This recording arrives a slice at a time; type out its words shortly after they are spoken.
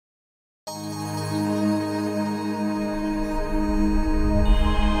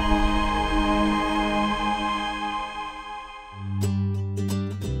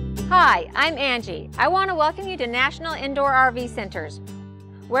Hi, I'm Angie. I want to welcome you to National Indoor RV Centers,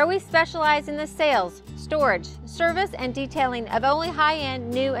 where we specialize in the sales, storage, service, and detailing of only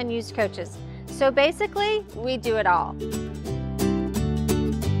high-end new and used coaches. So basically, we do it all.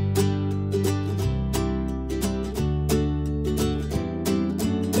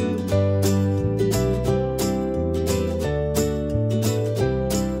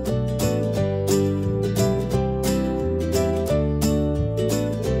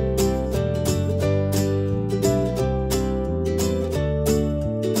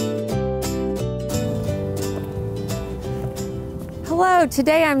 Hello,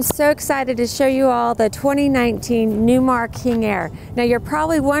 today I'm so excited to show you all the 2019 Newmar King Aire. Now you're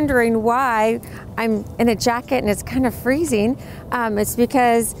probably wondering why I'm in a jacket and it's kind of freezing. It's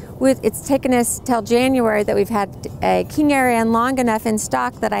because it's taken us till January that we've had a King Aire in long enough in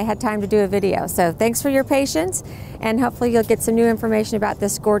stock that I had time to do a video. So thanks for your patience, and hopefully you'll get some new information about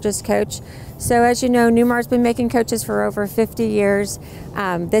this gorgeous coach. So as you know, Newmar's been making coaches for over 50 years.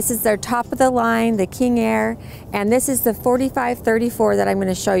 This is their top of the line, the King Aire, and this is the 4534 that I'm going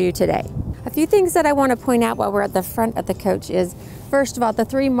to show you today. A few things that I want to point out while we're at the front of the coach is, first of all, the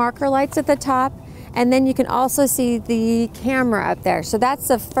 3 marker lights at the top, and then you can also see the camera up there. So that's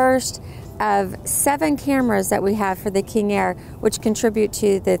the first of 7 cameras that we have for the King Aire, which contribute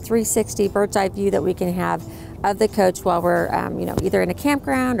to the 360 bird's eye view that we can have of the coach while we're either in a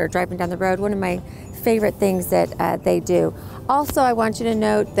campground or driving down the road. One of my favorite things that they do. Also, I want you to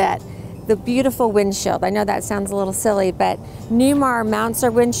note that the beautiful windshield. I know that sounds a little silly, but Newmar mounts their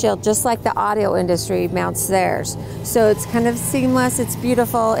windshield just like the audio industry mounts theirs. So it's kind of seamless, it's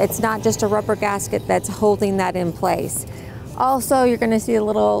beautiful, it's not just a rubber gasket that's holding that in place. Also, you're going to see a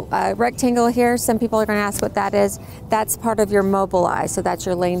little rectangle here. Some people are going to ask what that is. That's part of your Mobileye, so that's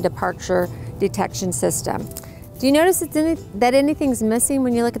your lane departure detection system. Do you notice that anything's missing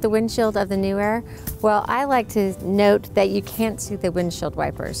when you look at the windshield of the New Aire? Well, I like to note that you can't see the windshield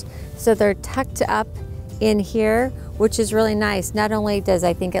wipers. So they're tucked up in here, which is really nice. Not only does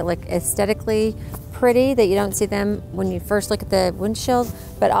I think it look aesthetically pretty that you don't see them when you first look at the windshield,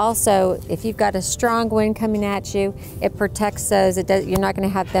 but also if you've got a strong wind coming at you, it protects those. You're not going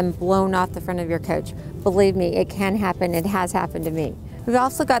to have them blown off the front of your coach. Believe me, it can happen. It has happened to me. We've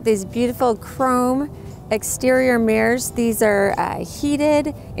also got these beautiful chrome exterior mirrors. These are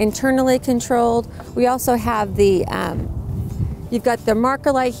heated, internally controlled. We also have the, you've got the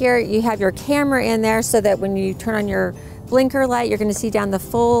marker light here. You have your camera in there so that when you turn on your blinker light, you're going to see down the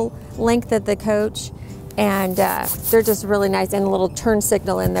full length of the coach. And they're just really nice, and a little turn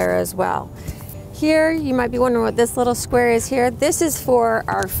signal in there as well. Here, you might be wondering what this little square is here. This is for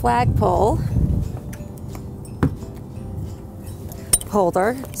our flagpole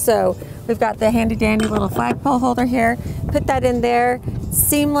holder. So we've got the handy dandy little flagpole holder here. Put that in there,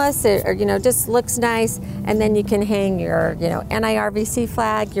 seamless, or just looks nice. And then you can hang your NIRVC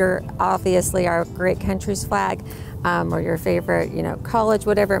flag, your obviously our great country's flag, or your favorite college,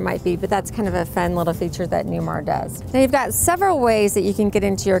 whatever it might be. But that's kind of a fun little feature that Newmar does. Now you've got several ways that you can get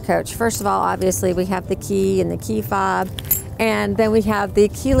into your coach. First of all, obviously we have the key and the key fob, and then we have the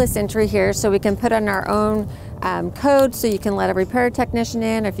keyless entry here, so we can put on our own code, so you can let a repair technician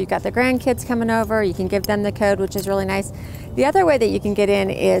in. If you've got the grandkids coming over, you can give them the code, which is really nice. The other way that you can get in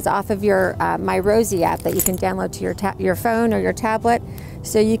is off of your My Rosie app that you can download to your phone or your tablet,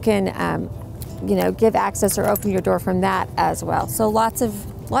 so you can give access or open your door from that as well. So lots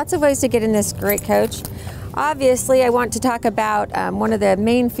of ways to get in this great coach. Obviously, I want to talk about one of the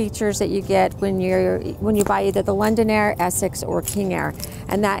main features that you get when you buy either the London Aire, Essex, or King Aire,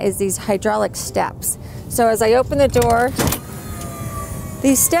 and that is these hydraulic steps. So as I open the door,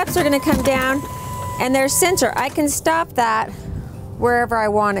 these steps are going to come down, and there's sensor. I can stop that wherever I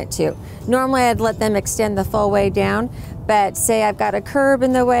want it to. Normally, I'd let them extend the full way down, but say I've got a curb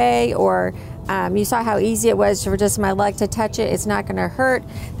in the way, or you saw how easy it was for just my leg to touch it. It's not going to hurt.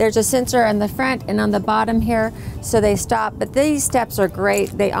 There's a sensor in the front and on the bottom here, so they stop. But these steps are great.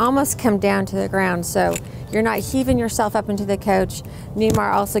 They almost come down to the ground, so you're not heaving yourself up into the coach.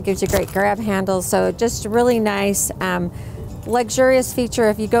 Newmar also gives you great grab handles, so just really nice, luxurious feature.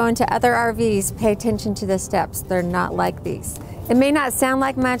 If you go into other RVs, pay attention to the steps. They're not like these. It may not sound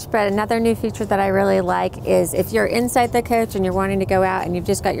like much, but another new feature that I really like is if you're inside the coach and you're wanting to go out and you've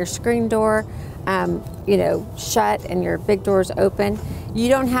just got your screen door shut and your big doors open, you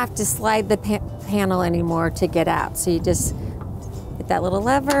don't have to slide the panel anymore to get out. So you just hit that little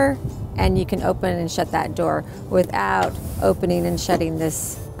lever and you can open and shut that door without opening and shutting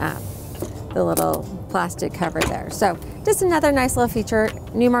this the little plastic cover there. So just another nice little feature.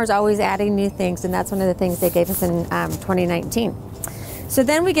 Newmar's always adding new things, and that's one of the things they gave us in 2019. So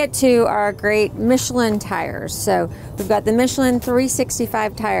then we get to our great Michelin tires. So we've got the Michelin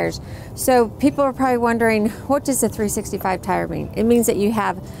 365 tires. So people are probably wondering, what does a 365 tire mean? It means that you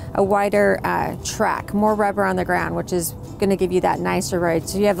have a wider track, more rubber on the ground, which is gonna give you that nicer ride.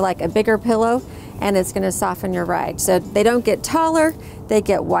 So you have like a bigger pillow and it's gonna soften your ride. So they don't get taller, they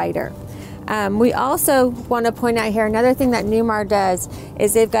get wider. We also want to point out here, another thing that Newmar does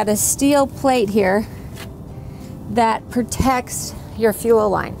is they've got a steel plate here that protects your fuel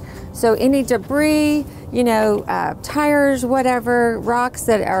line. So any debris, you know, tires, whatever, rocks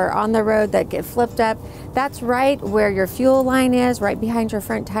that are on the road that get flipped up, that's right where your fuel line is, right behind your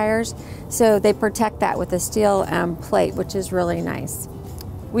front tires. So they protect that with a steel plate, which is really nice.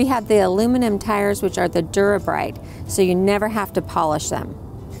 We have the aluminum tires, which are the Durabrite, so you never have to polish them.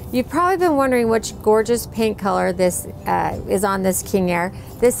 You've probably been wondering which gorgeous paint color this is on this King Aire.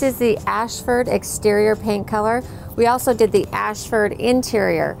 This is the Ashford exterior paint color. We also did the Ashford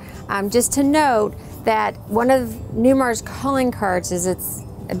interior. Just to note that one of Newmar's calling cards is its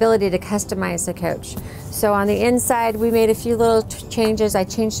ability to customize the coach. So on the inside, we made a few little changes. I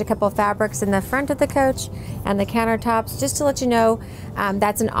changed a couple of fabrics in the front of the coach and the countertops, just to let you know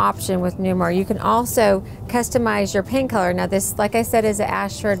that's an option with Newmar. You can also customize your paint color. Now this, like I said, is an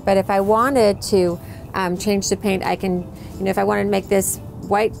Ashford, but if I wanted to change the paint, I can, you know, if I wanted to make this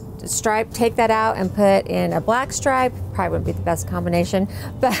white stripe, take that out and put in a black stripe. Probably wouldn't be the best combination,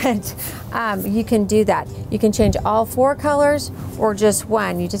 but you can do that. You can change all 4 colors or just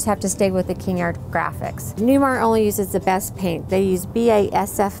one. You just have to stay with the King Aire graphics. Newmar only uses the best paint. They use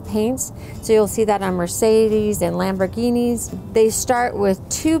BASF paints, so you'll see that on Mercedes and Lamborghinis. They start with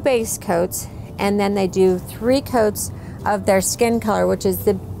 2 base coats and then they do 3 coats of their skin color, which is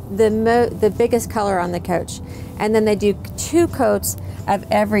the biggest color on the coach. And then they do 2 coats of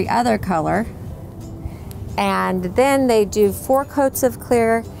every other color, and then they do 4 coats of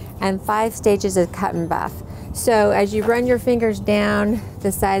clear and 5 stages of cut and buff. So as you run your fingers down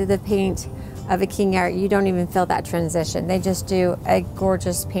the side of the paint of a King Aire, you don't even feel that transition. They just do a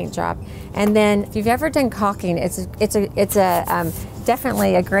gorgeous paint job. And then if you've ever done caulking, it's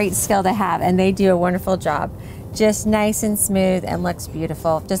definitely a great skill to have, and they do a wonderful job. Just nice and smooth and looks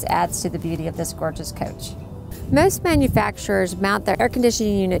beautiful. Just adds to the beauty of this gorgeous coach. Most manufacturers mount their air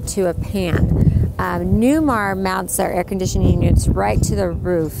conditioning unit to a pan. Newmar mounts their air conditioning units right to the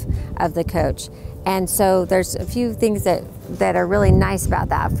roof of the coach. And so there's a few things that are really nice about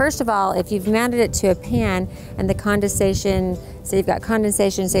that. First of all, if you've mounted it to a pan and the condensation, say you've got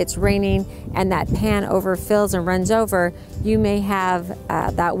condensation, say it's raining, and that pan overfills and runs over, you may have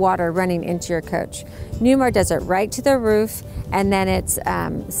that water running into your coach. Newmar does it right to the roof, and then it's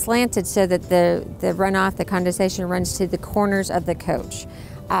slanted so that the runoff, the condensation runs to the corners of the coach.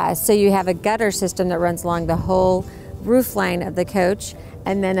 So you have a gutter system that runs along the whole roof line of the coach,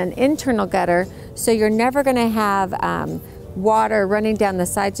 and then an internal gutter, so you're never going to have water running down the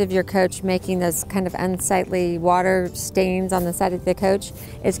sides of your coach, making those kind of unsightly water stains on the side of the coach.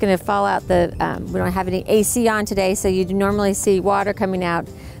 It's going to fall out the, we don't have any AC on today, so you normally see water coming out,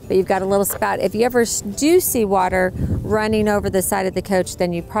 but you've got a little spout. If you ever do see water running over the side of the coach,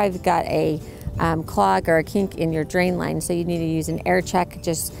 then you probably got a clog or a kink in your drain line, so you need to use an air check.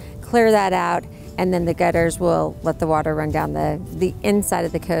 Just clear that out, and then the gutters will let the water run down the inside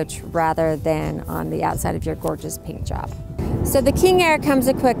of the coach rather than on the outside of your gorgeous paint job. So the King Aire comes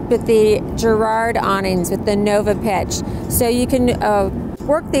equipped with the Girard awnings with the Nova pitch. So you can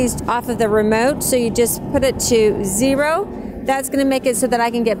work these off of the remote, so you just put it to 0. That's going to make it so that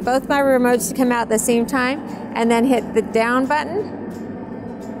I can get both my remotes to come out at the same time, and then hit the down button.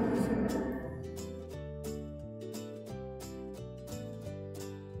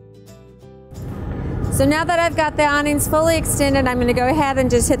 So now that I've got the awnings fully extended, I'm going to go ahead and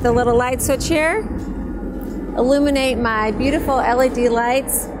just hit the little light switch here, illuminate my beautiful LED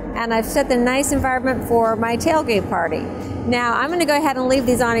lights, and I've set the nice environment for my tailgate party. Now I'm going to go ahead and leave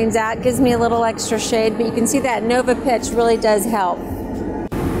these awnings out. It gives me a little extra shade, but you can see that Nova pitch really does help.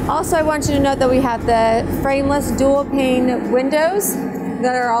 Also, I want you to note that we have the frameless dual pane windows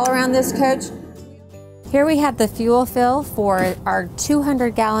that are all around this coach. Here we have the fuel fill for our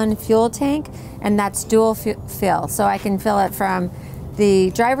 200-gallon fuel tank, and that's dual fill. So I can fill it from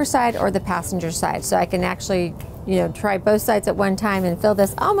the driver's side or the passenger side. So I can actually, you know, try both sides at one time and fill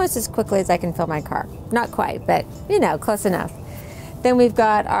this almost as quickly as I can fill my car. Not quite, but you know, close enough. Then we've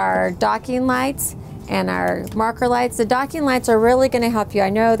got our docking lights and our marker lights. The docking lights are really going to help you. I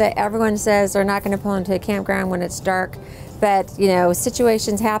know that everyone says they're not going to pull into a campground when it's dark, but you know,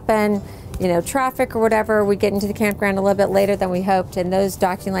 situations happen. You know, traffic or whatever, we get into the campground a little bit later than we hoped, and those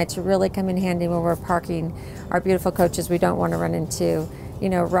docking lights really come in handy when we're parking our beautiful coaches. We don't want to run into you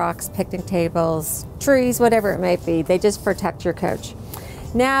know, rocks, picnic tables, trees, whatever it may be. They just protect your coach.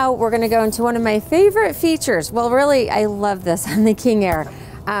 Now we're going to go into one of my favorite features. Well, really, I love this on the King Aire.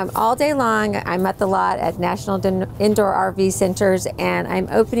 All day long, I'm at the lot at National Indoor RV Centers, and I'm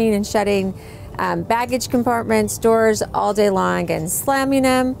opening and shutting baggage compartments, doors all day long, and slamming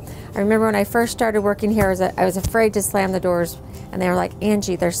them. I remember when I first started working here, I was afraid to slam the doors, and they were like,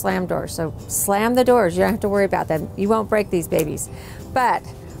 Angie, they're slam doors. So slam the doors. You don't have to worry about them. You won't break these babies. But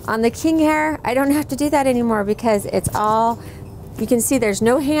on the King Aire, I don't have to do that anymore because it's all, you can see there's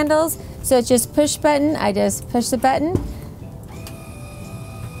no handles. So it's just push button. I just push the button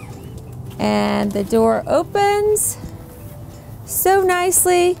and the door opens so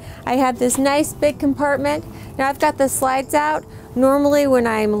nicely. I have this nice big compartment. Now I've got the slides out. Normally when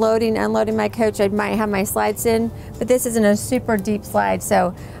I'm loading, unloading my coach, I might have my slides in, but this isn't a super deep slide,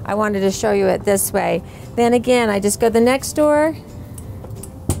 so I wanted to show you it this way. Then again, I just go to the next door,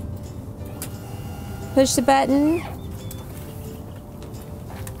 push the button,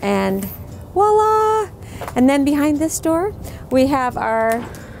 and voila! And then behind this door, we have our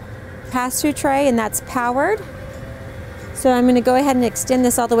pass-through tray, and that's powered. So I'm going to go ahead and extend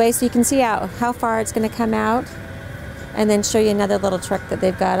this all the way so you can see how far it's going to come out, and then show you another little trick that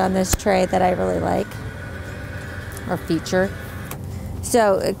they've got on this tray that I really like, or feature.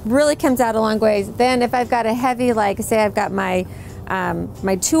 So it really comes out a long ways. Then if I've got a heavy, like say I've got my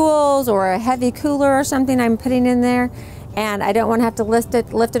my tools or a heavy cooler or something I'm putting in there, and I don't want to have to lift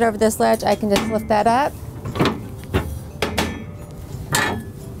it over this ledge, I can just lift that up,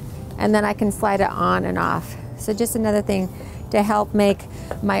 and then I can slide it on and off. So just another thing to help make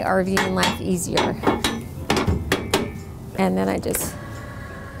my RVing life easier. And then I just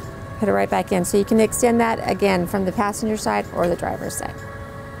put it right back in. So you can extend that again from the passenger side or the driver's side.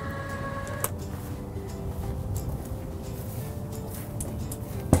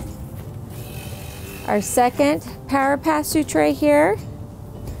 Our second power pass-through tray here.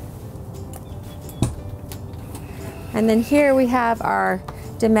 And then here we have our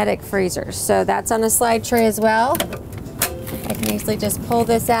Dometic freezers. So that's on a slide tray as well. I can easily just pull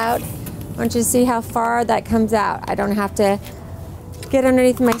this out. I want you to see how far that comes out. I don't have to get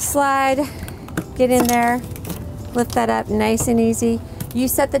underneath my slide, get in there, lift that up nice and easy. You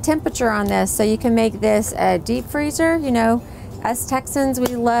set the temperature on this, so you can make this a deep freezer. You know, us Texans,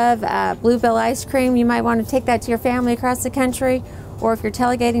 we love Bluebell ice cream. You might want to take that to your family across the country, or if you're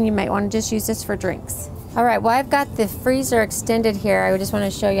tailgating, you might want to just use this for drinks. All right, well, I've got the freezer extended here. I just want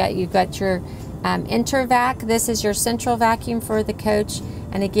to show you, you've got your InterVac. This is your central vacuum for the coach.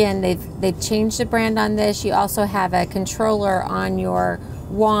 And again, they've changed the brand on this. You also have a controller on your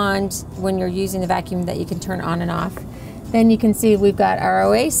wand when you're using the vacuum that you can turn on and off. Then you can see we've got our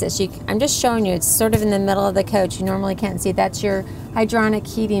Oasis. I'm just showing you, it's sort of in the middle of the coach. You normally can't see. That's your hydronic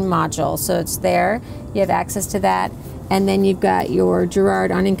heating module. So it's there. You have access to that. And then you've got your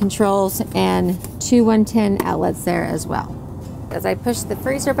Girard awning controls and two 110 outlets there as well. As I push the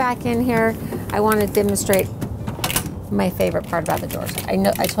freezer back in here, I want to demonstrate my favorite part about the doors.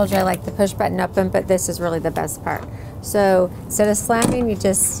 I told you I like the push button open, but this is really the best part. So instead of slamming, you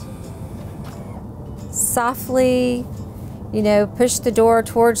just softly, you know, push the door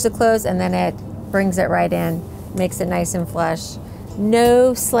towards the close, and then it brings it right in, makes it nice and flush.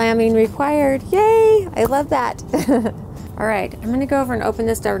 No slamming required. Yay! I love that. All right, I'm gonna go over and open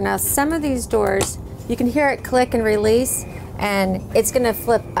this door. Now, some of these doors, you can hear it click and release, and it's gonna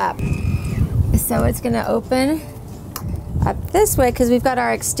flip up. So it's gonna open up this way because we've got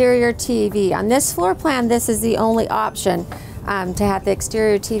our exterior TV. On this floor plan, this is the only option to have the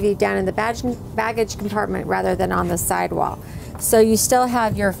exterior TV down in the baggage compartment rather than on the sidewall. So you still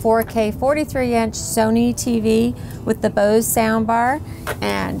have your 4K 43-inch Sony TV with the Bose soundbar,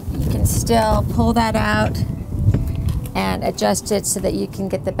 and you can still pull that out and adjust it so that you can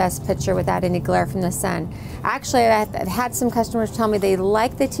get the best picture without any glare from the sun. Actually, I've had some customers tell me they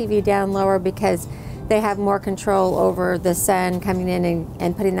like the TV down lower because they have more control over the sun coming in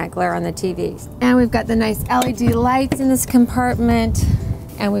and putting that glare on the TVs. And we've got the nice LED lights in this compartment,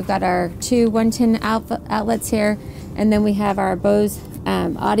 and we've got our two 110 outlets here, and then we have our Bose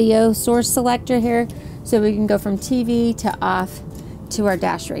audio source selector here, so we can go from TV to off to our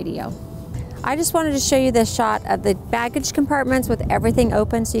dash radio. I just wanted to show you this shot of the baggage compartments with everything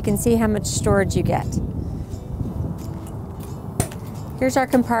open so you can see how much storage you get. Here's our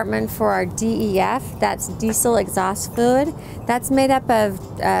compartment for our DEF, that's diesel exhaust fluid. That's made up of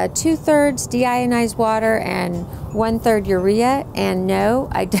 2/3 deionized water and 1/3 urea. And no,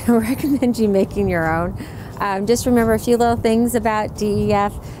 I don't recommend you making your own. Just remember a few little things about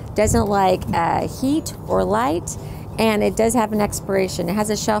DEF. Doesn't like heat or light, and it does have an expiration. It has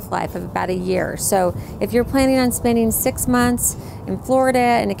a shelf life of about a year. So if you're planning on spending 6 months in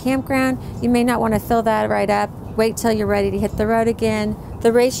Florida in a campground, you may not want to fill that right up. Wait till you're ready to hit the road again.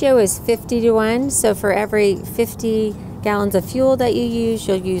 The ratio is 50-to-1, so for every 50 gallons of fuel that you use,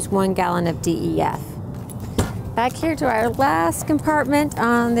 you'll use 1 gallon of DEF. Back here to our last compartment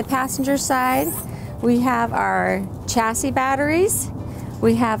on the passenger side, we have our chassis batteries.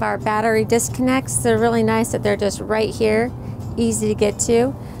 We have our battery disconnects. They're really nice that they're just right here, easy to get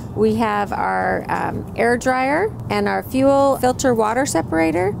to. We have our air dryer and our fuel filter water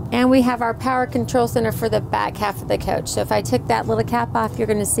separator, and we have our power control center for the back half of the coach. So if I took that little cap off, you're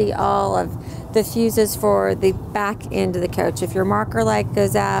going to see all of the fuses for the back end of the coach. If your marker light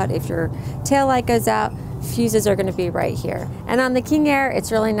goes out, if your tail light goes out, fuses are going to be right here. And on the King Aire,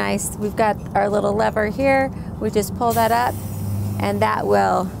 it's really nice. We've got our little lever here. We just pull that up, and that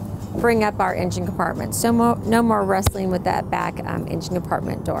will bring up our engine compartment. So no more wrestling with that back engine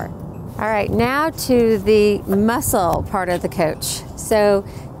compartment door. All right, now to the muscle part of the coach. So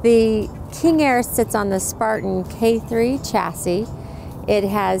the King Aire sits on the Spartan K3 chassis. It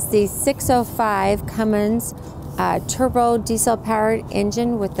has the 605 Cummins turbo diesel powered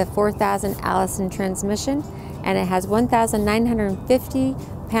engine with the 4,000 Allison transmission, and it has 1,950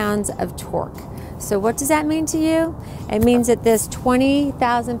 pounds of torque. So what does that mean to you? It means that this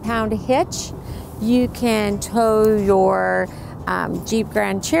 20,000 pound hitch, you can tow your Jeep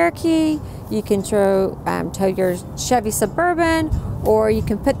Grand Cherokee, you can tow your Chevy Suburban, or you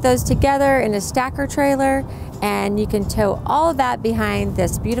can put those together in a stacker trailer, and you can tow all of that behind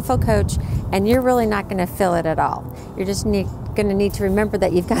this beautiful coach, and you're really not going to fill it at all. You're just going to need to remember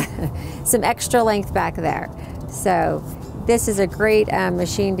that you've got some extra length back there. So this is a great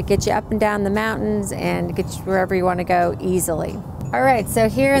machine to get you up and down the mountains and get you wherever you want to go easily. All right, so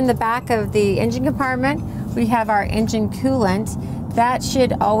here in the back of the engine compartment, we have our engine coolant. That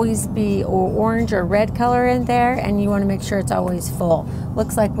should always be orange or red color in there, and you want to make sure it's always full.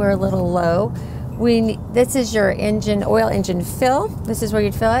 Looks like we're a little low. This is your oil engine fill. This is where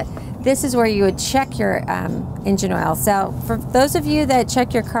you'd fill it. This is where you would check your engine oil. So for those of you that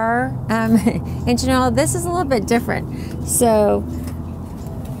check your car engine oil, this is a little bit different. So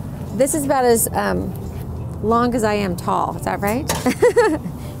this is about as long as I am tall. Is that right?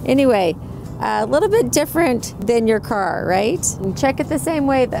 Anyway, a little bit different than your car, right? And check it the same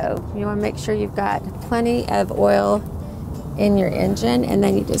way though. You want to make sure you've got plenty of oil in your engine, and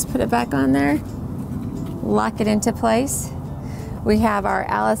then you just put it back on there, lock it into place. We have our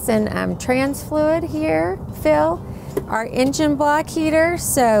Allison trans fluid here, fill, our engine block heater.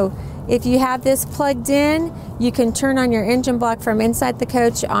 So if you have this plugged in, you can turn on your engine block from inside the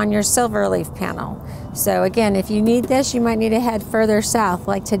coach on your Silverleaf panel. So again, if you need this, you might need to head further south.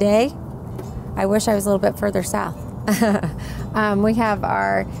 Like today, I wish I was a little bit further south. We have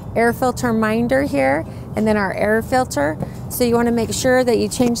our air filter minder here, and then our air filter. So you want to make sure that you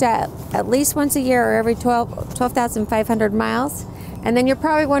change that at least once a year or every 12,500 miles. And then you're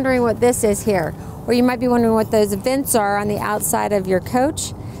probably wondering what this is here, or you might be wondering what those vents are on the outside of your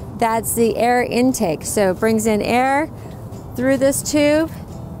coach. That's the air intake. So it brings in air through this tube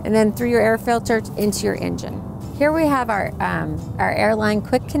and then through your air filter into your engine. Here we have our airline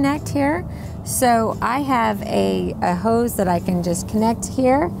quick connect here. So I have a hose that I can just connect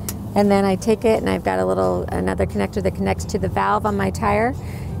here, and then I take it and I've got another connector that connects to the valve on my tire.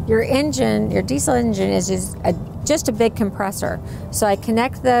 Your engine, your diesel engine is just a big compressor. So I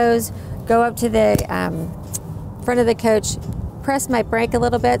connect those, go up to the front of the coach, press my brake a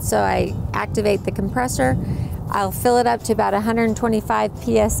little bit so I activate the compressor. I'll fill it up to about 125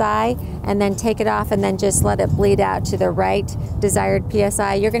 PSI and then take it off and then just let it bleed out to the right desired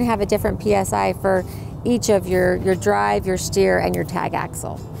PSI. You're going to have a different PSI for each of your drive, your steer, and your tag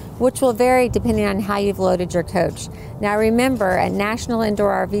axle, which will vary depending on how you've loaded your coach. Now remember, at National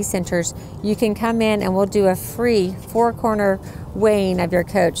Indoor RV Centers, you can come in and we'll do a free 4-corner weighing of your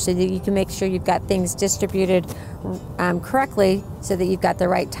coach so that you can make sure you've got things distributed correctly so that you've got the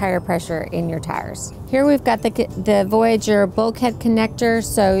right tire pressure in your tires. Here we've got the Voyager bulkhead connector,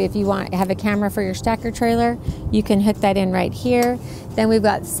 so if you have a camera for your stacker trailer, you can hook that in right here. Then we've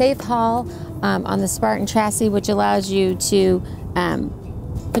got Safe Haul on the Spartan chassis, which allows you to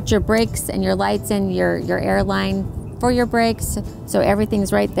put your brakes and your lights in your airline for your brakes, so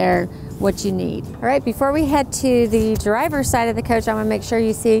everything's right there what you need. All right, before we head to the driver's side of the coach, I want to make sure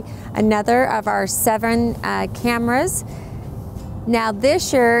you see another of our 7 cameras. Now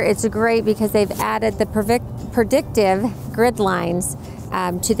this year it's great because they've added the predictive grid lines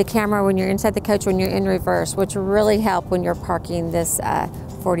to the camera when you're inside the coach when you're in reverse, which will really help when you're parking this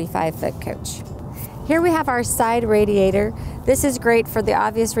 45-foot coach. Here we have our side radiator. This is great for the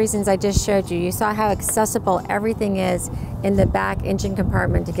obvious reasons I just showed you. You saw how accessible everything is in the back engine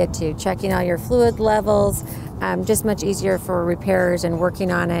compartment to get to. Checking all your fluid levels, just much easier for repairers and working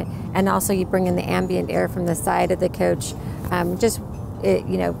on it. And also you bring in the ambient air from the side of the coach.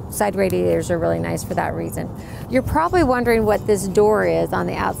 You know, side radiators are really nice for that reason. You're probably wondering what this door is on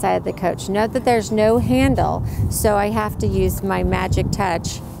the outside of the coach. Note that there's no handle, so I have to use my magic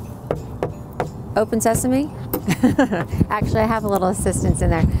touch. Open sesame. Actually, I have a little assistance in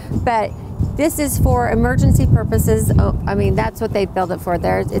there, but this is for emergency purposes. Oh, I mean, that's what they built it for.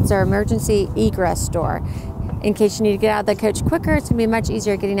 It's our emergency egress door. In case you need to get out of the coach quicker, it's gonna be much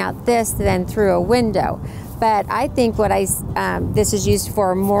easier getting out this than through a window. But I think what this is used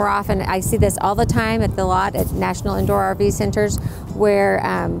for more often, I see this all the time at the lot at National Indoor RV Centers, where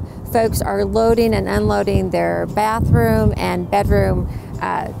folks are loading and unloading their bathroom and bedroom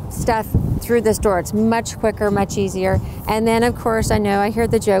stuff through this door. It's much quicker, much easier. And then of course, I know I hear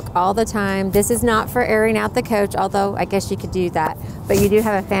the joke all the time, this is not for airing out the coach, although I guess you could do that, but you do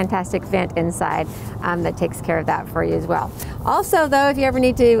have a fantastic vent inside that takes care of that for you as well. Also though, if you ever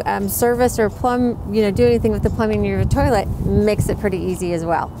need to service or plumb, you know, do anything with the plumbing in your toilet, makes it pretty easy as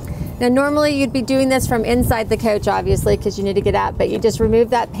well. Now normally you'd be doing this from inside the coach, obviously, because you need to get out, but you just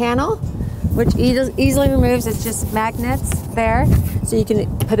remove that panel, which easily removes. It's just magnets there, so you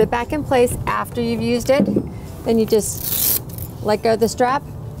can put it back in place after you've used it. Then you just let go of the strap,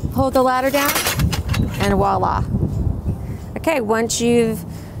 hold the ladder down, and voila. Okay, once you've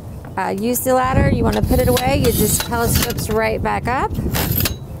used the ladder, you want to put it away, it just telescopes right back up.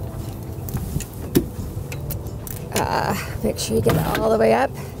 Make sure you get it all the way up.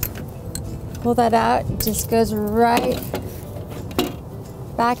 Pull that out, it just goes right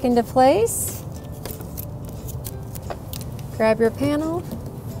back into place. Grab your panel.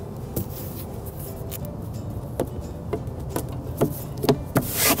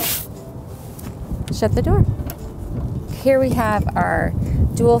 Shut the door. Here we have our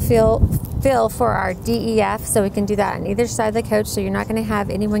dual fill for our DEF, so we can do that on either side of the coach, so you're not going to have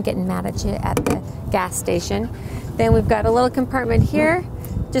anyone getting mad at you at the gas station. Then we've got a little compartment here,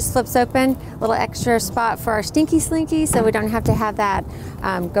 just flips open, a little extra spot for our stinky slinky, so we don't have to have that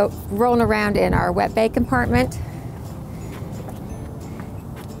go rolling around in our wet bay compartment.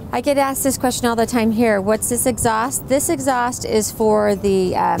 I get asked this question all the time here, what's this exhaust? This exhaust is for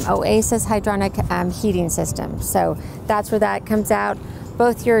the Oasis hydronic heating system. So that's where that comes out.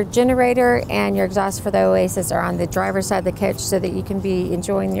 Both your generator and your exhaust for the Oasis are on the driver's side of the coach, so that you can be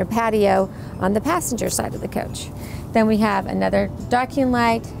enjoying your patio on the passenger side of the coach. Then we have another docking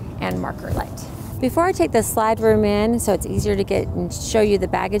light and marker light. Before I take the slide room in, so it's easier to get and show you the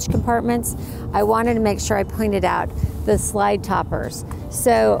baggage compartments, I wanted to make sure I pointed out the slide toppers.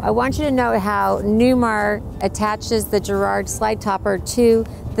 So I want you to know how Newmar attaches the Girard slide topper to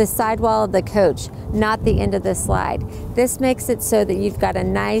the sidewall of the coach, not the end of the slide. This makes it so that you've got a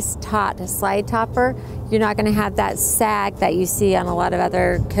nice taut slide topper. You're not going to have that sag that you see on a lot of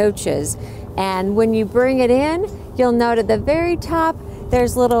other coaches. And when you bring it in, you'll note at the very top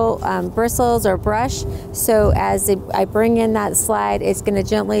there's little bristles or brush. So as I bring in that slide, it's going to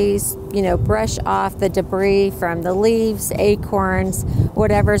gently, you know, brush off the debris from the leaves, acorns,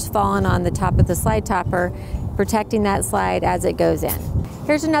 whatever's fallen on the top of the slide topper, protecting that slide as it goes in.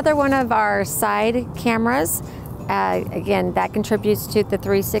 Here's another one of our side cameras. Again, that contributes to the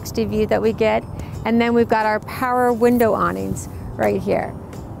 360 view that we get. And then we've got our power window awnings right here.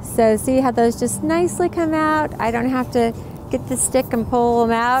 So see how those just nicely come out? I don't have to get the stick and pull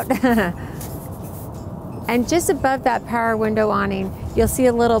them out. And just above that power window awning, you'll see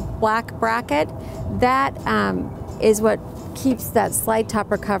a little black bracket. That is what keeps that slide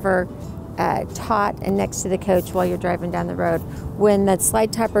topper cover taut and next to the coach while you're driving down the road. When that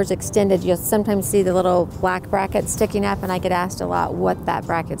slide topper is extended, you'll sometimes see the little black bracket sticking up, and I get asked a lot what that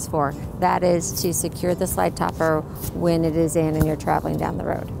bracket's for. That is to secure the slide topper when it is in and you're traveling down the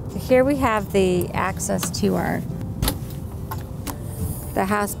road. Here we have the access to the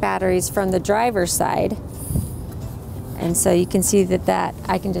house batteries from the driver's side. And so you can see that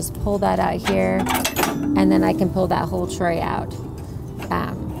I can just pull that out here, and then I can pull that whole tray out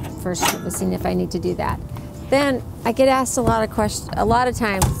for servicing if I need to do that. Then I get asked a lot of questions, a lot of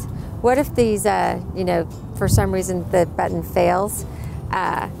times, what if these, you know, for some reason the button fails?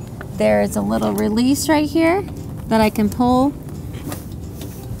 There's a little release right here that I can pull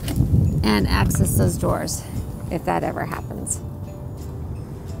and access those doors if that ever happens.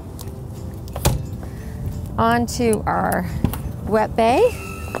 On to our wet bay.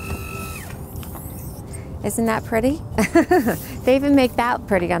 Isn't that pretty? They even make that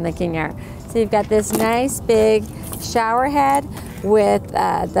pretty on the King Aire. So you've got this nice big shower head with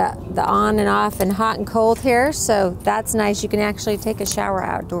the on and off and hot and cold here. So that's nice. You can actually take a shower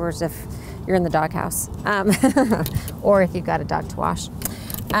outdoors if you're in the doghouse, or if you've got a dog to wash.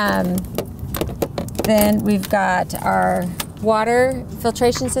 Then we've got our water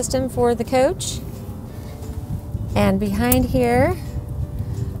filtration system for the coach. And behind here,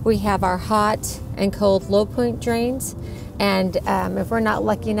 we have our hot and cold low point drains. And if we're not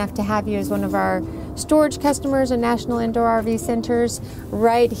lucky enough to have you as one of our storage customers in National Indoor RV Centers,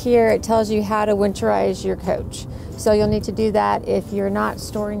 right here it tells you how to winterize your coach. So you'll need to do that if you're not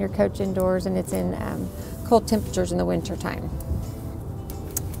storing your coach indoors and it's in cold temperatures in the winter time.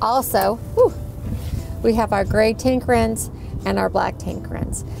 Also, we have our gray tank rinse and our black tank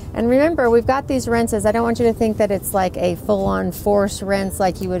rinse. And remember, we've got these rinses. I don't want you to think that it's like a full-on force rinse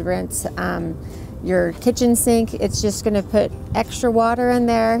like you would rinse your kitchen sink. It's just going to put extra water in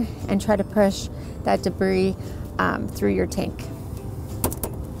there and try to push that debris through your tank.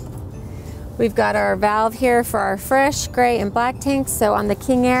 We've got our valve here for our fresh, gray, and black tanks. So on the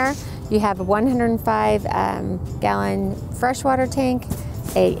King Aire, you have a 105 gallon freshwater tank,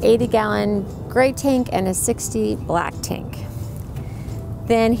 a 80 gallon gray tank, and a 60 black tank.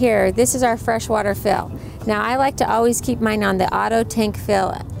 Then here, this is our freshwater fill. Now I like to always keep mine on the auto tank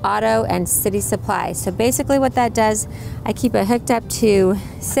fill, auto and city supply. So basically what that does, I keep it hooked up to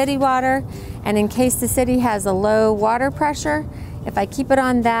city water, and in case the city has a low water pressure, if I keep it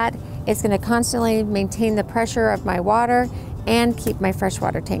on that, it's going to constantly maintain the pressure of my water and keep my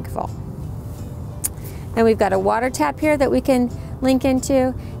freshwater tank full. And we've got a water tap here that we can link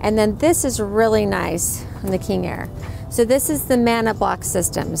into, and then this is really nice on the King Aire. So this is the mana block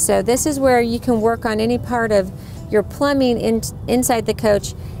system. So this is where you can work on any part of your plumbing inside the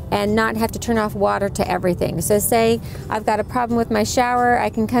coach and not have to turn off water to everything. So say I've got a problem with my shower, I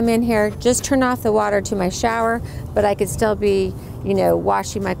can come in here, just turn off the water to my shower, but I could still be, you know,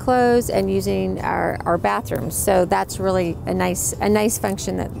 washing my clothes and using our bathrooms. So that's really a nice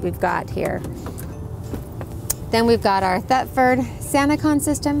function that we've got here. Then we've got our Thetford SaniCon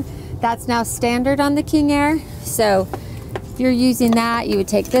system. That's now standard on the King Aire. So if you're using that, you would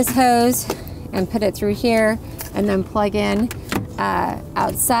take this hose and put it through here and then plug in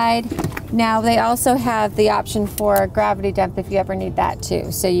outside. Now they also have the option for a gravity dump if you ever need that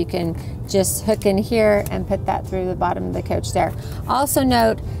too. So you can just hook in here and put that through the bottom of the coach there. Also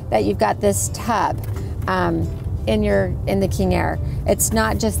note that you've got this tub in the King Aire. It's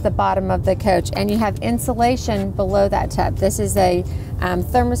not just the bottom of the coach, and you have insulation below that tub. This is a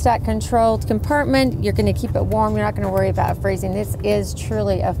thermostat controlled compartment. You're going to keep it warm. You're not going to worry about freezing. This is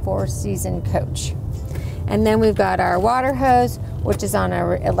truly a four-season coach. And then we've got our water hose, which is on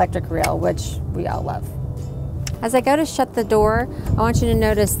our electric reel, which we all love. As I go to shut the door, I want you to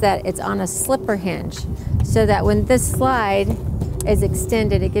notice that it's on a slipper hinge, so that when this slide is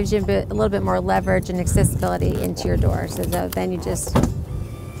extended, it gives you a little bit more leverage and accessibility into your door. So then you just,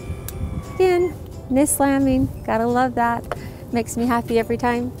 again, no slamming, gotta love that. Makes me happy every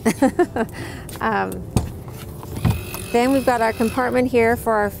time. Then we've got our compartment here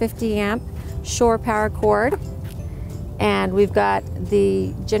for our 50 amp shore power cord. And we've got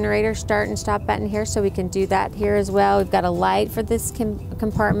the generator start and stop button here, so we can do that here as well. We've got a light for this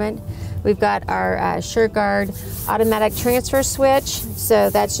compartment. We've got our SureGuard automatic transfer switch,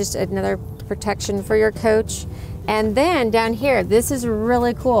 so that's just another protection for your coach. And then down here, this is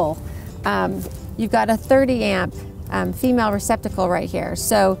really cool. You've got a 30 amp female receptacle right here.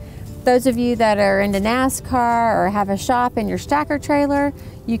 So those of you that are into NASCAR or have a shop in your stacker trailer,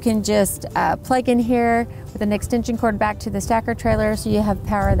 you can just plug in here with an extension cord back to the stacker trailer, so you have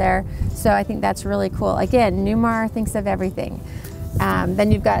power there. So I think that's really cool. Again, Newmar thinks of everything.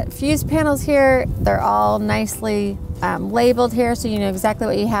 Then you've got fuse panels here. They're all nicely labeled here, so you know exactly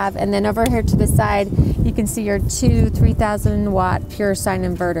what you have. And then over here to the side, you can see your two 3,000 watt pure sine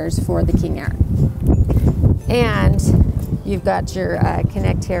inverters for the King Aire. And you've got your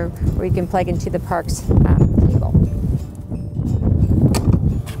connect here where you can plug into the Parks cable.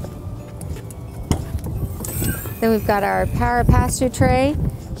 Then we've got our power pass-through tray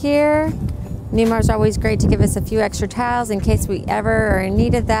here. Newmar's always great to give us a few extra tiles in case we ever are in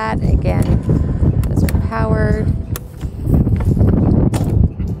need of that. Again, those are powered.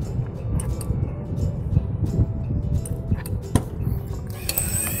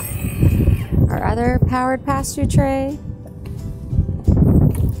 Our other powered pass-through tray.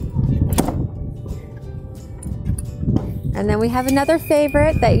 And then we have another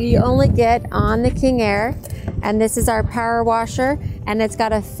favorite that you only get on the King Aire, and this is our power washer, and it's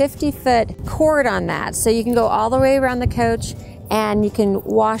got a 50-foot cord on that, so you can go all the way around the coach and you can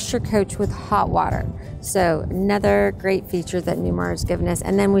wash your coach with hot water. So another great feature that Newmar has given us.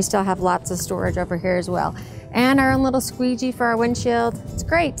 And then we still have lots of storage over here as well. And our own little squeegee for our windshield. It's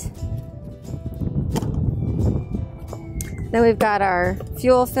great. Then we've got our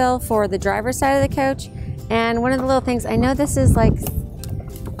fuel fill for the driver's side of the coach. And one of the little things, I know this is like,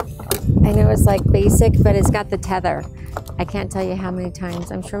 I know it's like basic, but it's got the tether. I can't tell you how many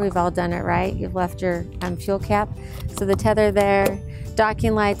times. I'm sure we've all done it, right? You've left your fuel cap. So the tether there,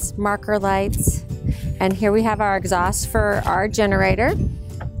 docking lights, marker lights. And here we have our exhaust for our generator.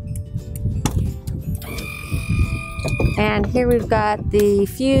 And here we've got the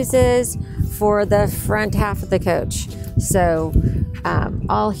fuses for the front half of the coach. So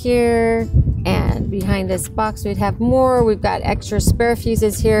all here, and behind this box we'd have more. We've got extra spare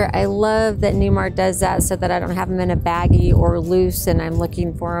fuses here. I love that Newmar does that so that I don't have them in a baggie or loose and I'm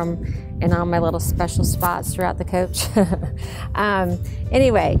looking for them in all my little special spots throughout the coach.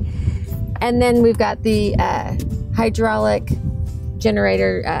 Anyway, and then we've got the hydraulic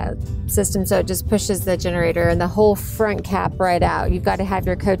generator system, so it just pushes the generator and the whole front cap right out. You've got to have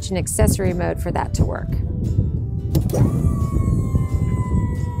your coach in accessory mode for that to work.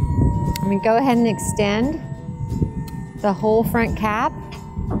 I'm going to go ahead and extend the whole front cap.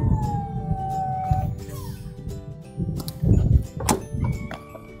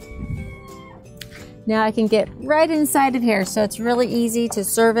 Now I can get right inside of here, so it's really easy to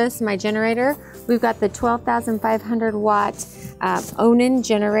service my generator. We've got the 12,500 watt Onan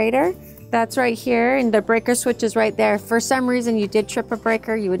generator. That's right here, and the breaker switch is right there. For some reason you did trip a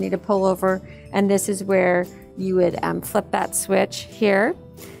breaker, you would need to pull over, and this is where you would flip that switch here.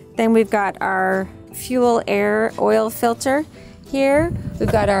 Then we've got our fuel air oil filter here.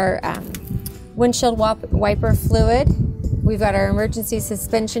 We've got our windshield wiper fluid. We've got our emergency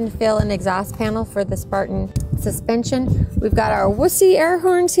suspension fill and exhaust panel for the Spartan suspension. We've got our wussy air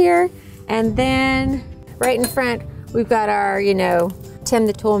horns here. And then right in front, we've got our, you know, Tim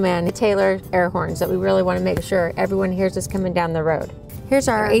the Toolman Taylor air horns that we really want to make sure everyone hears us coming down the road. Here's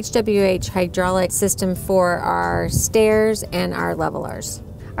our HWH hydraulic system for our stairs and our levelers.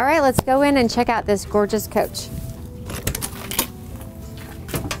 All right, let's go in and check out this gorgeous coach.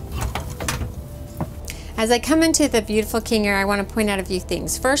 As I come into the beautiful King Aire, I want to point out a few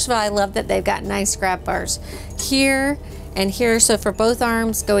things. First of all, I love that they've got nice grab bars here and here. So for both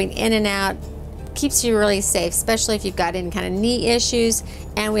arms, going in and out, keeps you really safe, especially if you've got any kind of knee issues.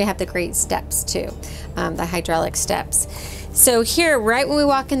 And we have the great steps too, the hydraulic steps. So here, right when we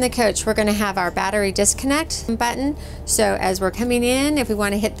walk in the coach, we're going to have our battery disconnect button. So as we're coming in, if we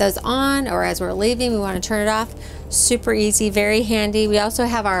want to hit those on, or as we're leaving, we want to turn it off. Super easy, very handy. We also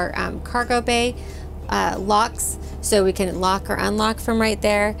have our cargo bay locks, so we can lock or unlock from right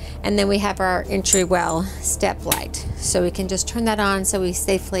there. And then we have our entry well step light, so we can just turn that on so we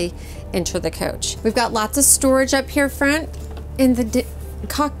safely enter the coach. We've got lots of storage up here front in the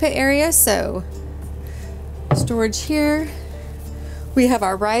cockpit area, so storage here. We have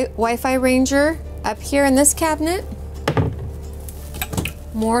our Wi-Fi Ranger up here in this cabinet.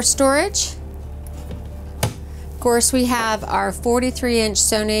 More storage. Of course, we have our 43-inch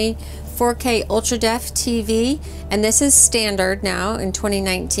Sony 4K Ultra Def TV, and this is standard now in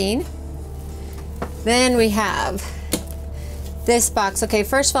 2019. Then we have this box. Okay,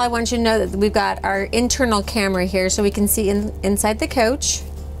 first of all, I want you to know that we've got our internal camera here so we can see inside the coach.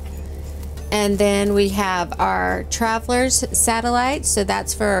 And then we have our Traveler's satellite, so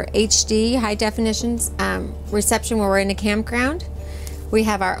that's for HD, high definition reception when we're in a campground. We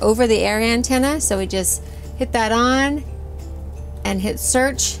have our over-the-air antenna, so we just hit that on and hit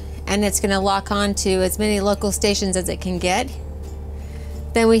search, and it's going to lock on to as many local stations as it can get.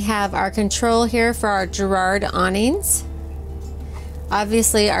 Then we have our control here for our Girard awnings.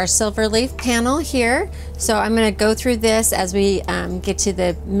 Obviously our Silverleaf panel here. So I'm going to go through this as we get to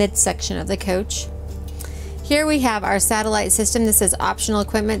the midsection of the coach. Here we have our satellite system. This is optional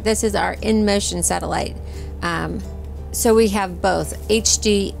equipment. This is our in-motion satellite. So we have both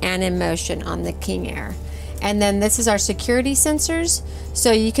HD and in motion on the King Aire. And then this is our security sensors.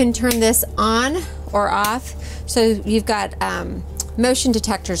 So you can turn this on or off. So you've got motion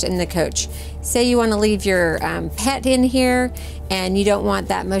detectors in the coach. Say you want to leave your pet in here and you don't want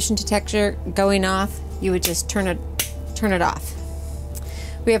that motion detector going off, you would just turn it off.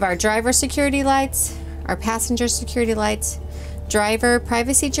 We have our driver security lights, our passenger security lights, driver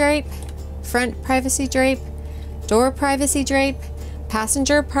privacy drape, front privacy drape, door privacy drape,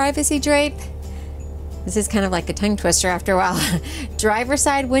 passenger privacy drape. This is kind of like a tongue twister after a while. Driver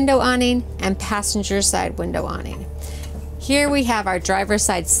side window awning and passenger side window awning. Here we have our driver's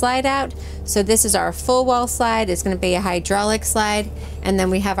side slide out. So this is our full wall slide. It's going to be a hydraulic slide. And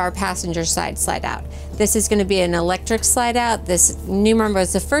then we have our passenger side slide out. This is going to be an electric slide out. This Newmar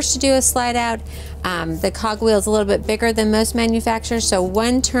was the first to do a slide out. The cogwheel is a little bit bigger than most manufacturers, so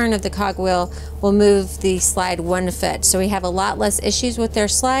one turn of the cogwheel will move the slide 1 foot. So we have a lot less issues with their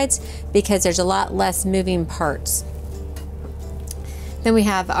slides because there's a lot less moving parts. Then we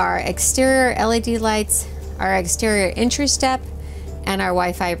have our exterior LED lights, our exterior entry step, and our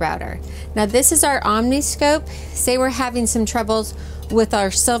Wi-Fi router. Now this is our Omniscope. Say we're having some troubles with our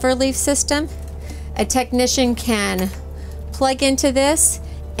Silverleaf system, a technician can plug into this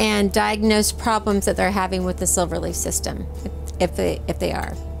and diagnose problems that they're having with the Silverleaf system, if they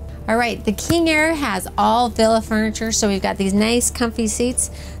are. All right, the King Aire has all villa furniture, so we've got these nice comfy seats.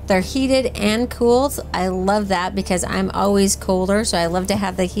 They're heated and cooled. I love that because I'm always colder, so I love to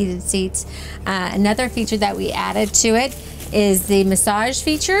have the heated seats. Another feature that we added to it is the massage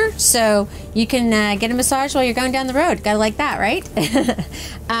feature, so you can get a massage while you're going down the road. Gotta like that, right?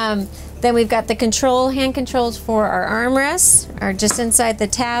 Then we've got the hand controls for our armrests, are just inside the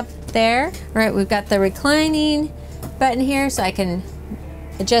tab there. All right, we've got the reclining button here, so I can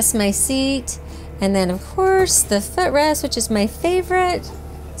adjust my seat. And then of course the footrest, which is my favorite.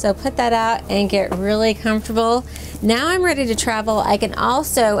 So put that out and get really comfortable. Now I'm ready to travel. I can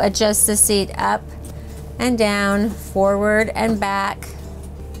also adjust the seat up and down, forward and back.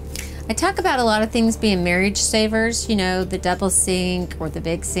 I talk about a lot of things being marriage savers, you know, the double sink or the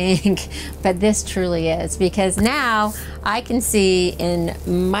big sink, but this truly is, because now I can see in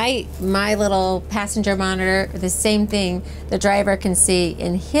my little passenger monitor the same thing the driver can see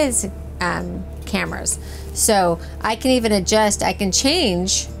in his cameras. So I can even adjust, I can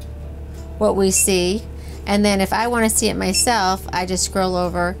change what we see, and then if I want to see it myself, I just scroll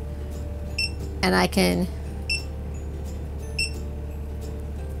over and I can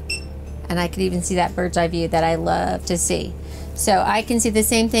even see that bird's eye view that I love to see. So I can see the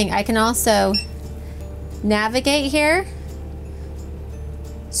same thing. I can also navigate here.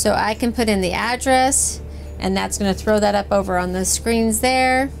 So I can put in the address, and that's going to throw that up over on the screens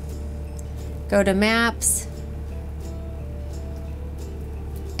there. Go to maps.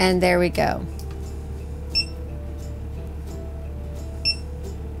 And there we go.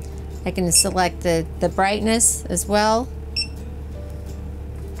 I can select the brightness as well.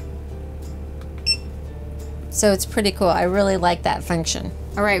 So it's pretty cool. I really like that function.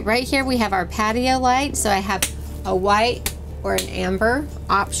 All right, right here we have our patio light. So I have a white or an amber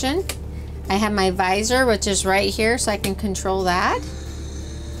option. I have my visor, which is right here, so I can control that.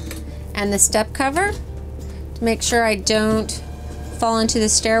 And the step cover to make sure I don't fall into the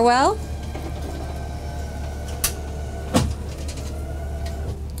stairwell.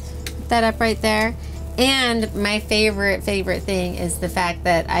 Put that up right there. And my favorite thing is the fact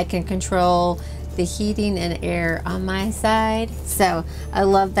that I can control the heating and air on my side. So I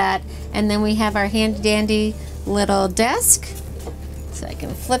love that. And then we have our handy dandy little desk. So I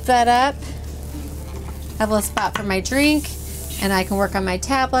can flip that up. Have a little spot for my drink, and I can work on my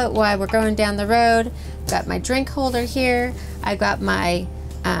tablet while we're going down the road. Got my drink holder here. I got my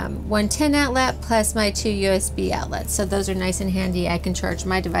 110 outlet plus my 2 USB outlets. So those are nice and handy. I can charge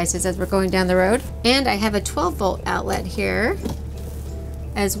my devices as we're going down the road. And I have a 12-volt outlet here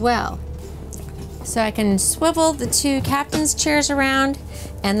as well. So I can swivel the 2 captain's chairs around,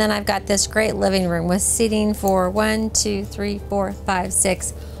 and then I've got this great living room with seating for 1, 2, 3, 4, 5,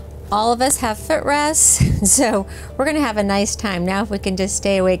 6. All of us have footrests, so we're gonna have a nice time now if we can just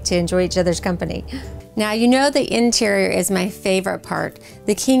stay awake to enjoy each other's company. Now, you know the interior is my favorite part.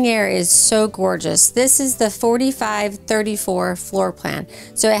 The King Aire is so gorgeous. This is the 4534 floor plan.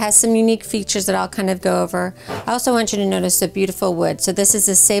 So it has some unique features that I'll kind of go over. I also want you to notice the beautiful wood. So this is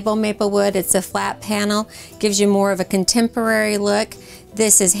a sable maple wood. It's a flat panel, gives you more of a contemporary look.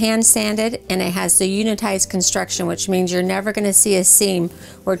 This is hand sanded, and it has the unitized construction, which means you're never going to see a seam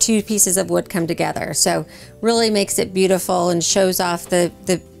where 2 pieces of wood come together. So really makes it beautiful and shows off the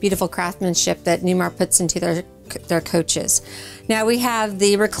beautiful craftsmanship that Newmar puts into their coaches. Now we have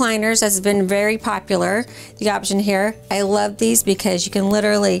the recliners, as has been very popular. The option here, I love these because you can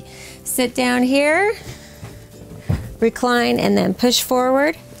literally sit down here, recline, and then push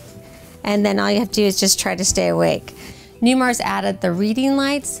forward, and then all you have to do is just try to stay awake. Newmar's added the reading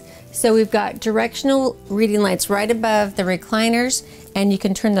lights. So we've got directional reading lights right above the recliners, and you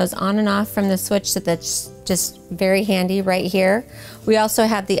can turn those on and off from the switch, so that's just very handy right here. We also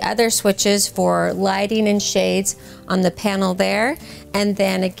have the other switches for lighting and shades on the panel there. And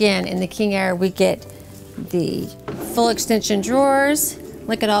then again, in the King Aire, we get the full extension drawers.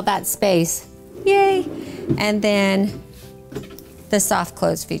 Look at all that space. Yay! And then the soft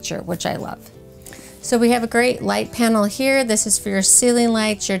close feature, which I love. So we have a great light panel here. This is for your ceiling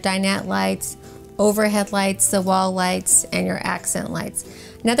lights, your dinette lights, overhead lights, the wall lights, and your accent lights.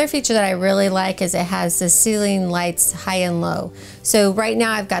 Another feature that I really like is it has the ceiling lights high and low. So right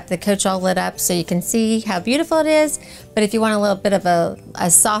now I've got the coach all lit up so you can see how beautiful it is, but if you want a little bit of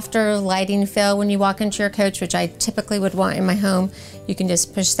a softer lighting feel when you walk into your coach, which I typically would want in my home, you can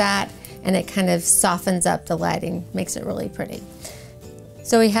just push that and it kind of softens up the lighting, makes it really pretty.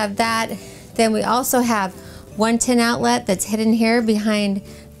 So we have that. Then we also have 110 outlet that's hidden here behind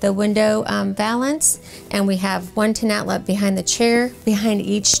the window valance, and we have 110 outlet behind the chair, behind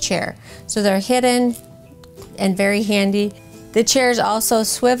each chair. So they're hidden and very handy. The chairs also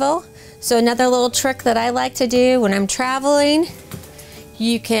swivel. So another little trick that I like to do when I'm traveling,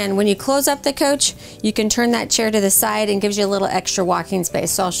 you can, when you close up the coach, you can turn that chair to the side and gives you a little extra walking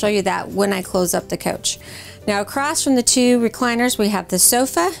space. So I'll show you that when I close up the coach. Now across from the two recliners, we have the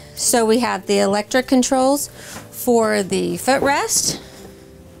sofa. So we have the electric controls for the footrest.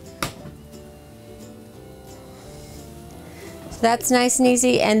 So that's nice and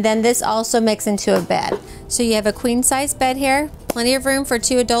easy. And then this also makes into a bed. So you have a queen size bed here, plenty of room for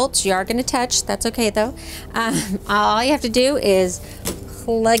 2 adults. You are gonna touch, that's okay though. All you have to do is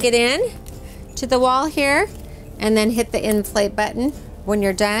plug it in to the wall here and then hit the inflate button. When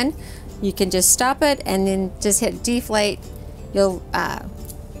you're done, you can just stop it and then just hit deflate. It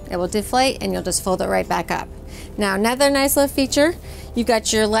will deflate and you'll just fold it right back up. Now another nice little feature, you've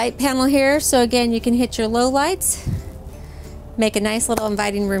got your light panel here. So again, you can hit your low lights, make a nice little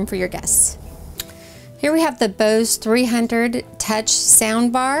inviting room for your guests. Here we have the Bose 300 touch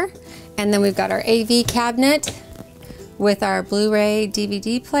sound bar, and then we've got our AV cabinet with our Blu-ray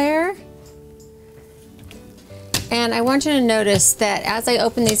DVD player. And I want you to notice that as I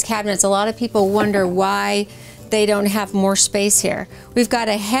open these cabinets, a lot of people wonder why they don't have more space here. We've got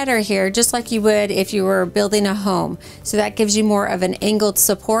a header here, just like you would if you were building a home. So that gives you more of an angled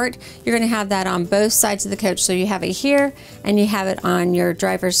support. You're gonna have that on both sides of the coach. So you have it here and you have it on your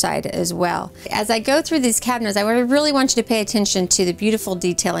driver's side as well. As I go through these cabinets, I really want you to pay attention to the beautiful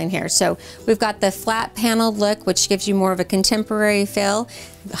detailing here. So we've got the flat panel look, which gives you more of a contemporary feel,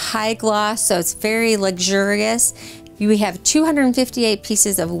 high gloss, so it's very luxurious. We have 258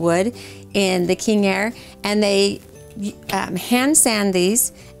 pieces of wood in the King Aire, and they hand sand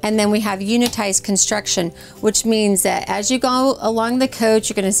these, and then we have unitized construction, which means that as you go along the coach,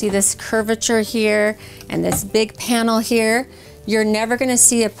 you're going to see this curvature here and this big panel here. You're never going to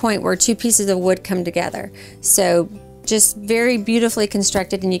see a point where 2 pieces of wood come together. So just very beautifully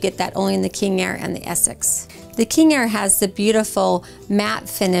constructed, and you get that only in the King Aire and the Essex. The King Aire has the beautiful matte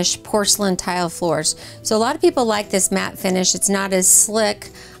finish porcelain tile floors. So a lot of people like this matte finish. It's not as slick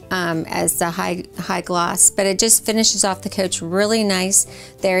as the high gloss, but it just finishes off the coach really nice.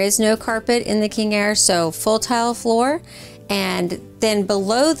 There is no carpet in the King Aire, so full tile floor. And then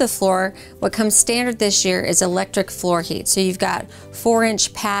below the floor, what comes standard this year is electric floor heat. So you've got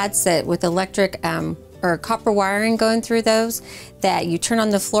 4-inch pads that with electric or copper wiring going through those that you turn on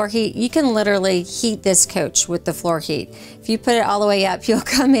the floor heat. You can literally heat this coach with the floor heat. If you put it all the way up, you'll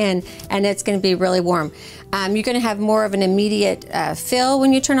come in and it's going to be really warm. You're going to have more of an immediate fill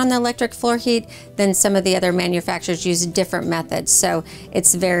when you turn on the electric floor heat than some of the other manufacturers use different methods. So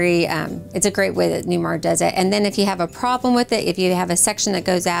it's very, it's a great way that Newmar does it. And then if you have a problem with it, if you have a section that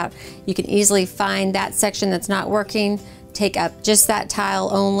goes out, you can easily find that section that's not working, take up just that tile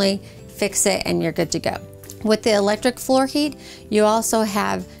only, fix it, and you're good to go. With the electric floor heat, you also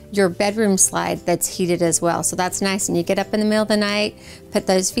have your bedroom slide that's heated as well. So that's nice. And you get up in the middle of the night, put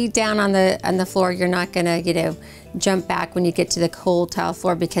those feet down on the floor. You're not gonna, jump back when you get to the cold tile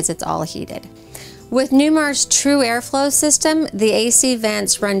floor because it's all heated. With Newmar's true airflow system, the AC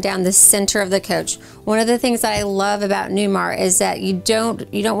vents run down the center of the coach. One of the things that I love about Newmar is that you don't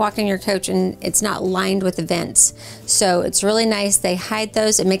walk in your coach and it's not lined with vents. So it's really nice. They hide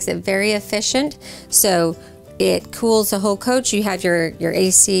those. It makes it very efficient. So it cools the whole coach. You have your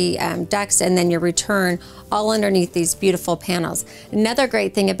AC ducts and then your return all underneath these beautiful panels. Another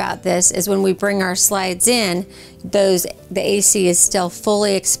great thing about this is when we bring our slides in, the AC is still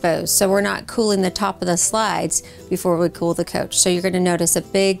fully exposed. So we're not cooling the top of the slides before we cool the coach. So you're going to notice a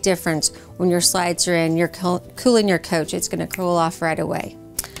big difference when your slides are in, you're cooling your coach. It's going to cool off right away.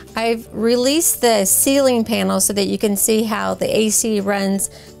 I've released the ceiling panel so that you can see how the AC runs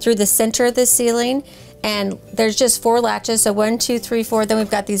through the center of the ceiling. And there's just 4 latches, so 1, 2, 3, 4. Then we've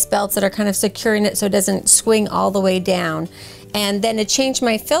got these belts that are kind of securing it so it doesn't swing all the way down. And then to change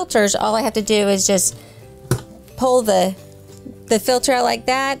my filters, all I have to do is just pull the filter out like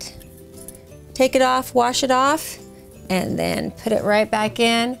that, take it off, wash it off, and then put it right back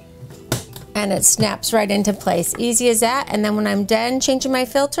in, and it snaps right into place. Easy as that. And then when I'm done changing my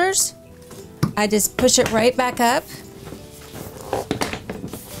filters, I just push it right back up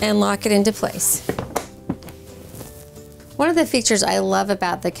and lock it into place. One of the features I love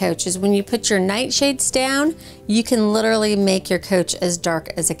about the coach is when you put your nightshades down, you can literally make your coach as dark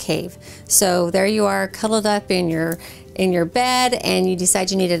as a cave. So there you are, cuddled up in your bed, and you decide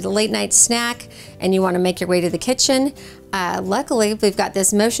you needed a late night snack and you want to make your way to the kitchen. Luckily, we've got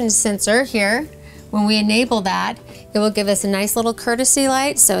this motion sensor here. When we enable that, it will give us a nice little courtesy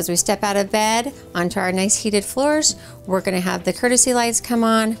light. So as we step out of bed onto our nice heated floors, we're going to have the courtesy lights come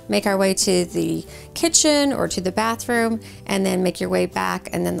on, make our way to the kitchen or to the bathroom, and then make your way back,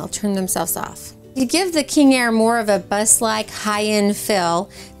 and then they'll turn themselves off. To give the King Aire more of a bus-like high-end feel,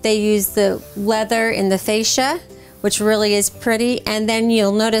 they use the leather in the fascia, which really is pretty. And then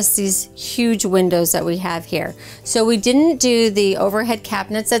you'll notice these huge windows that we have here. So we didn't do the overhead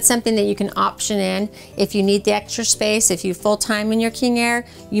cabinets. That's something that you can option in if you need the extra space. If you full-time in your King Aire,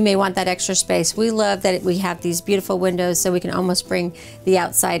 you may want that extra space. We love that we have these beautiful windows so we can almost bring the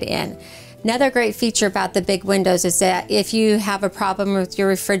outside in. Another great feature about the big windows is that if you have a problem with your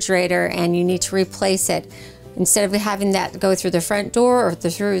refrigerator and you need to replace it, instead of having that go through the front door or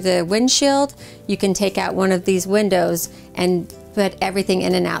through the windshield, you can take out one of these windows and put everything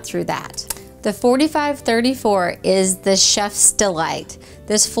in and out through that. The 4534 is the chef's delight.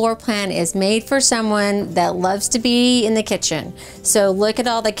 This floor plan is made for someone that loves to be in the kitchen. So look at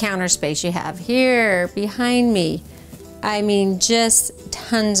all the counter space you have here, behind me. I mean, just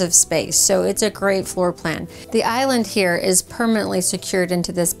tons of space. So it's a great floor plan. The island here is permanently secured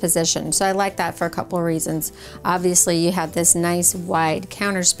into this position. So I like that for a couple of reasons. Obviously, you have this nice wide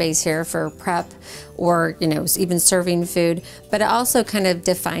counter space here for prep or, you know, even serving food, but it also kind of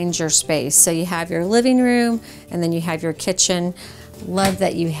defines your space. So you have your living room and then you have your kitchen. Love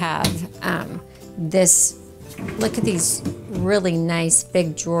that you have this. Look at these really nice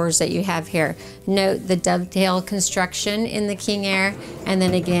big drawers that you have here. Note the dovetail construction in the King Aire, and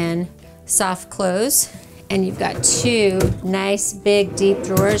then again, soft close. And you've got two nice big deep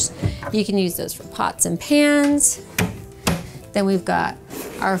drawers. You can use those for pots and pans. Then we've got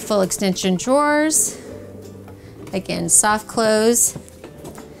our full extension drawers. Again, soft close.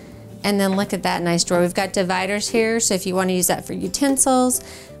 And then look at that nice drawer. We've got dividers here, so if you want to use that for utensils.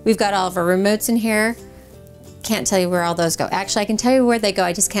 We've got all of our remotes in here. Can't tell you where all those go. Actually, I can tell you where they go.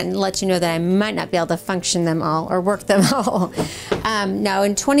 I just can't let you know that I might not be able to function them all or work them all. Now,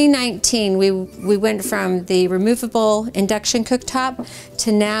 in 2019, we went from the removable induction cooktop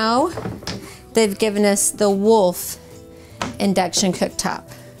to now they've given us the Wolf induction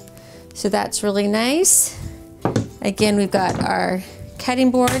cooktop. So that's really nice. Again, we've got our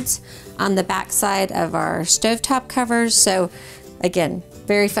cutting boards on the back side of our stovetop covers. So again,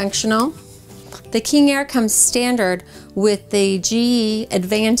 very functional. The King Aire comes standard with the GE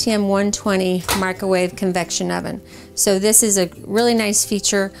Advantium 120 microwave convection oven. So this is a really nice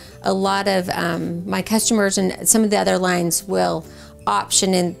feature. A lot of my customers and some of the other lines will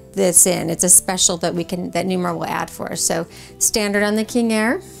option this in. It's a special that that Newmar will add for us. So standard on the King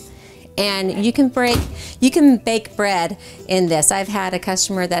Aire. And you can bake bread in this. I've had a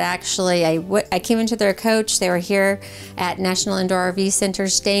customer that actually, I came into their coach, they were here at National Indoor RV Center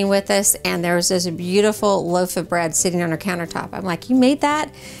staying with us, and there was this beautiful loaf of bread sitting on her countertop. I'm like, you made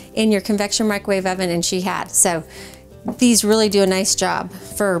that in your convection microwave oven? And she had. So these really do a nice job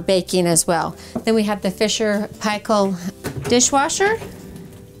for baking as well. Then we have the Fisher Paykel dishwasher.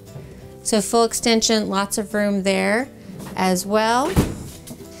 So full extension, lots of room there as well.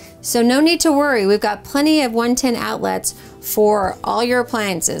 So no need to worry, we've got plenty of 110 outlets for all your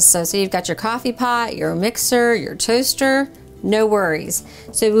appliances. So you've got your coffee pot, your mixer, your toaster, no worries.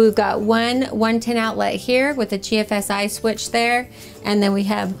 So we've got one 110 outlet here with a GFSI switch there, and then we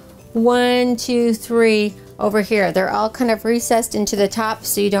have 1, 2, 3 over here. They're all kind of recessed into the top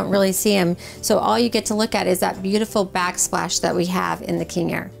so you don't really see them. So all you get to look at is that beautiful backsplash that we have in the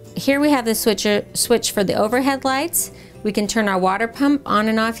King Aire. Here we have the switch for the overhead lights. We can turn our water pump on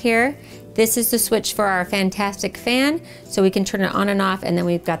and off here. This is the switch for our fantastic fan, so we can turn it on and off, and then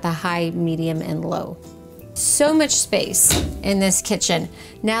we've got the high, medium, and low. So much space in this kitchen.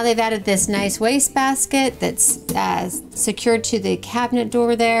 Now they've added this nice wastebasket that's secured to the cabinet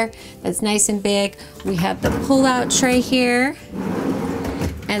door there. That's nice and big. We have the pull-out tray here.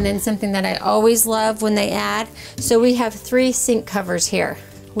 And then something that I always love when they add. So we have 3 sink covers here.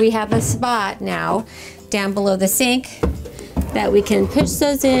 We have a spot now down below the sink that we can push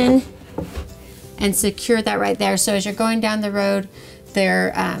those in and secure that right there. So as you're going down the road,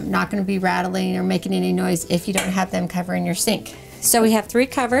 they're not going to be rattling or making any noise if you don't have them covering your sink. So we have 3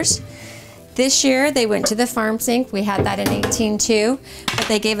 covers. This year they went to the farm sink. We had that in 18 too, but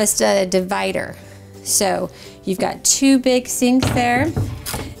they gave us a divider. So you've got 2 big sinks there.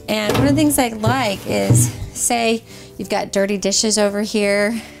 And one of the things I like is, say you've got dirty dishes over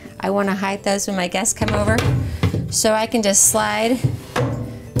here. I want to hide those when my guests come over. So I can just slide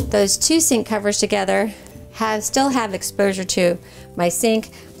those 2 sink covers together, still have exposure to my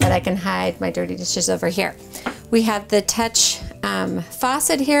sink, but I can hide my dirty dishes over here. We have the touch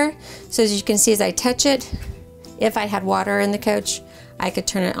faucet here, so as you can see, as I touch it, if I had water in the coach, I could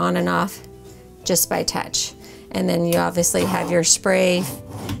turn it on and off just by touch. And then you obviously have your spray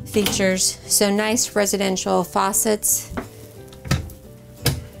features. So nice residential faucets.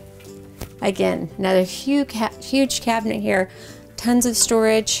 Again, another huge cabinet here, tons of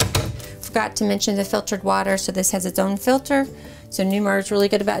storage. Forgot to mention the filtered water, so this has its own filter. So Newmar is really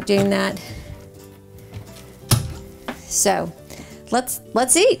good about doing that. So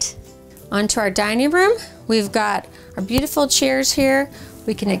let's eat. Onto our dining room. We've got our beautiful chairs here.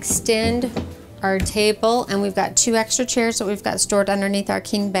 We can extend our table, and we've got 2 extra chairs that we've got stored underneath our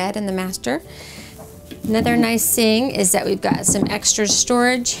king bed in the master. Another nice thing is that we've got some extra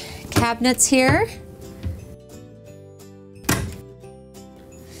storage cabinets here.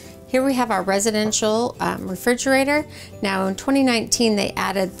 Here we have our residential refrigerator. Now in 2019 they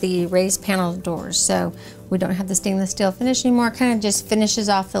added the raised panel doors, so we don't have the stainless steel finish anymore. Kind of just finishes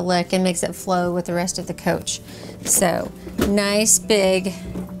off the look and makes it flow with the rest of the coach. So nice big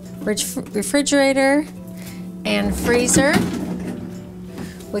refrigerator and freezer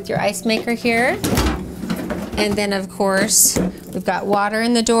with your ice maker here. And then of course we've got water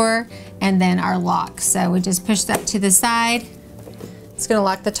in the door, and then our lock. So we just push that to the side. It's going to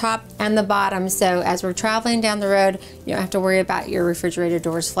lock the top and the bottom, so as we're traveling down the road, you don't have to worry about your refrigerator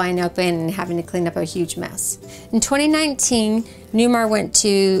doors flying open and having to clean up a huge mess. In 2019, Newmar went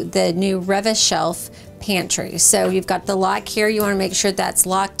to the new NIRVC shelf pantry. So you've got the lock here. You want to make sure that's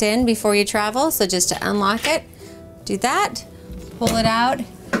locked in before you travel. So just to unlock it, do that, pull it out,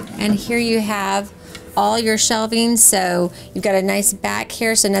 and here you have all your shelving. So you've got a nice back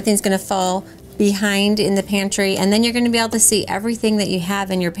here, so nothing's going to fall behind in the pantry, and then you're going to be able to see everything that you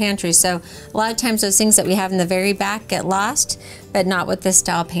have in your pantry. So a lot of times those things that we have in the very back get lost, but not with this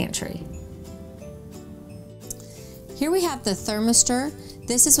style pantry. Here we have the thermistor.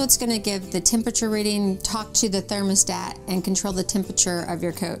 This is what's going to give the temperature reading, talk to the thermostat, and control the temperature of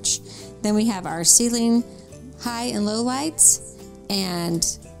your coach. Then we have our ceiling high and low lights, and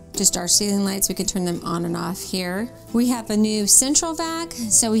just our ceiling lights, we can turn them on and off here. We have a new central vac,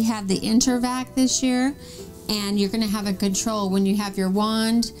 so we have the InterVac this year, and you're going to have a control when you have your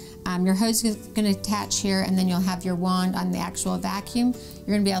wand. Your hose is going to attach here, and then you'll have your wand on the actual vacuum.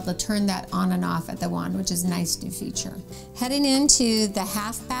 You're going to be able to turn that on and off at the wand, which is a nice new feature. Heading into the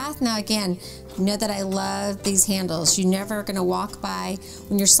half bath. Now again, you know that I love these handles. You're never going to walk by.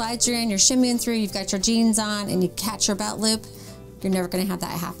 When your slides are in, you're shimmying through, you've got your jeans on, and you catch your belt loop. You're never going to have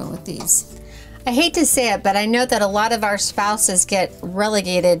that happen with these. I hate to say it, but I know that a lot of our spouses get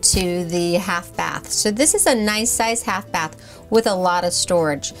relegated to the half bath. So this is a nice size half bath with a lot of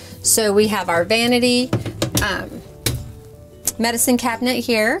storage. So we have our vanity medicine cabinet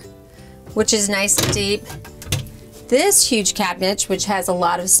here, which is nice and deep. This huge cabinet, which has a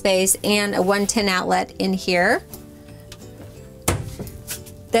lot of space, and a 110 outlet in here.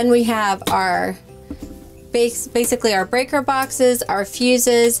 Then we have our basically our breaker boxes, our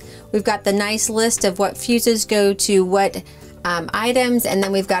fuses. We've got the nice list of what fuses go to what items, and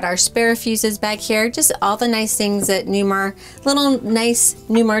then we've got our spare fuses back here. Just all the nice things that Newmar, little nice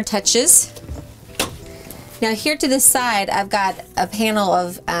Newmar touches. Now here to the side, I've got a panel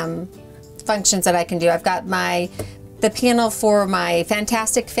of functions that I can do. I've got the panel for my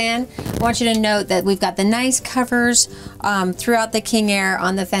Fantastic fan. I want you to note that we've got the nice covers throughout the King Aire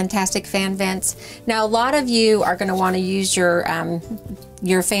on the Fantastic fan vents. Now a lot of you are going to want to use your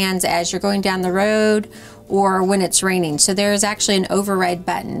fans as you're going down the road or when it's raining. So there is actually an override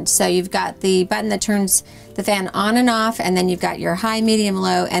button. So you've got the button that turns the fan on and off, and then you've got your high, medium,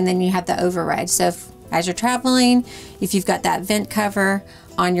 low, and then you have the override. So as you're traveling, if you've got that vent cover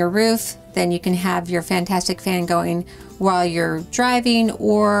on your roof, then you can have your Fantastic fan going while you're driving,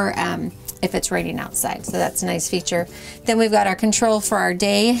 or if it's raining outside. So that's a nice feature. Then we've got our control for our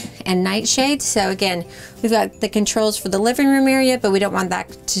day and night shade. So again, we've got the controls for the living room area, but we don't want that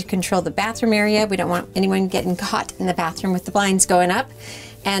to control the bathroom area. We don't want anyone getting caught in the bathroom with the blinds going up.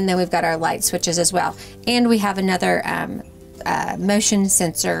 And then we've got our light switches as well. And we have another motion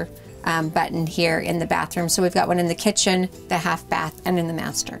sensor button here in the bathroom. So we've got one in the kitchen, the half bath, and in the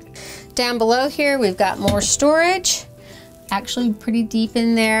master. Down below here, we've got more storage, actually pretty deep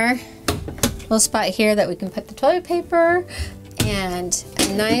in there. Little spot here that we can put the toilet paper, and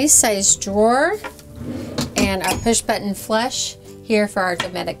a nice sized drawer, and our push button flush here for our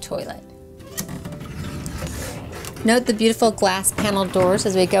Dometic toilet. Note the beautiful glass panel doors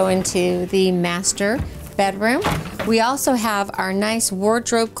as we go into the master bedroom. We also have our nice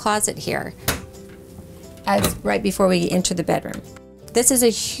wardrobe closet here as right before we enter the bedroom. This is a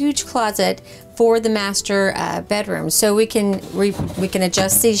huge closet for the master bedroom, so we can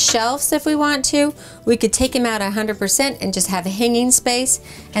adjust these shelves if we want to. We could take them out 100% and just have a hanging space,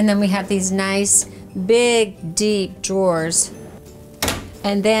 and then we have these nice big deep drawers.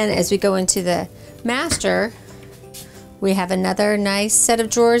 And then as we go into the master, we have another nice set of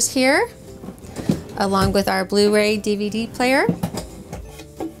drawers here, along with our Blu-ray DVD player.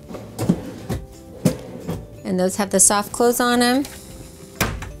 And those have the soft close on them.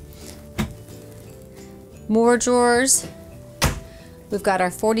 More drawers. We've got our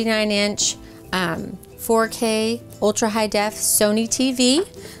 49-inch 4K ultra high def Sony TV.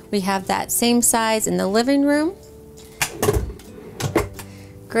 We have that same size in the living room.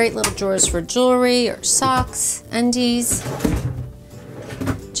 Great little drawers for jewelry or socks, undies.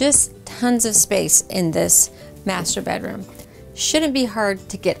 Just tons of space in this master bedroom. Shouldn't be hard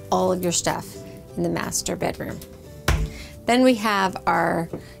to get all of your stuff in the master bedroom. Then we have our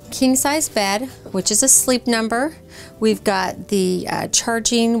king size bed, which is a sleep number. We've got the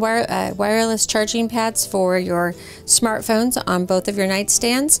wireless charging pads for your smartphones on both of your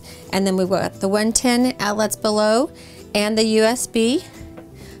nightstands. And then we've got the 110 outlets below and the USB.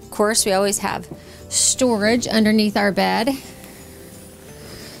 Of course, we always have storage underneath our bed.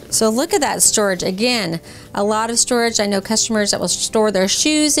 So look at that storage. Again, a lot of storage. I know customers that will store their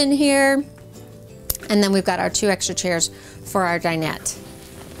shoes in here. And then we've got our 2 extra chairs for our dinette.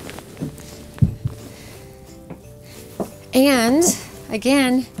 And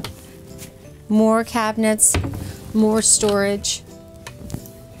again, more cabinets, more storage.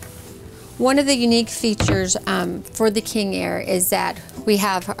 One of the unique features for the King Aire is that we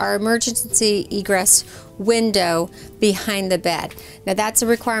have our emergency egress window behind the bed. Now that's a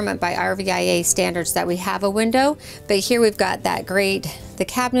requirement by RVIA standards that we have a window, but here we've got that great, the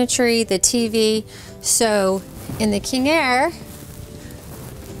cabinetry, the TV. So in the King Aire,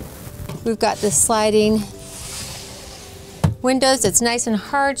 we've got the sliding windows. It's nice and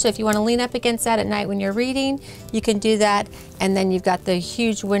hard, so if you want to lean up against that at night when you're reading, you can do that. And then you've got the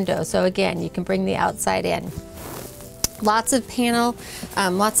huge window, so again, you can bring the outside in. Lots of panel,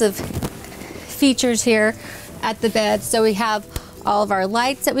 lots of features here at the bed. So we have all of our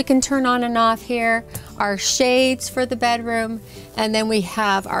lights that we can turn on and off here, our shades for the bedroom, and then we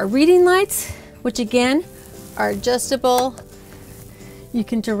have our reading lights, which again are adjustable. You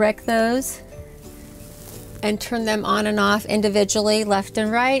can direct those and turn them on and off individually, left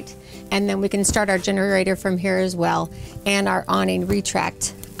and right. And then we can start our generator from here as well. And our awning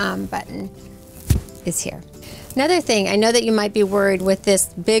retract button is here. Another thing, I know that you might be worried with this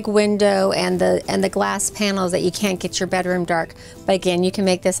big window and the glass panels that you can't get your bedroom dark, but again, you can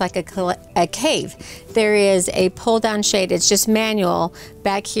make this like a cave. There is a pull down shade, it's just manual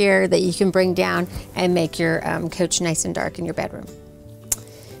back here that you can bring down and make your coach nice and dark in your bedroom.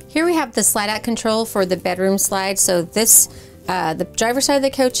 Here we have the slide out control for the bedroom slide. So this, the driver's side of the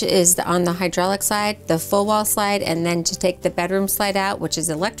coach is on the hydraulic side, the full wall slide, and then to take the bedroom slide out, which is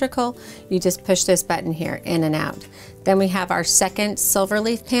electrical, you just push this button here, in and out. Then we have our second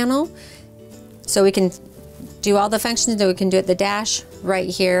Silverleaf panel. So we can do all the functions that we can do at the dash right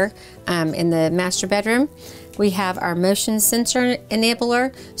here in the master bedroom. We have our motion sensor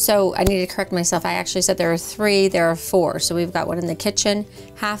enabler. So I need to correct myself. I actually said there are 3, there are 4. So we've got one in the kitchen,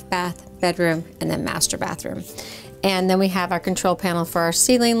 half bath, bedroom, and then master bathroom. And then we have our control panel for our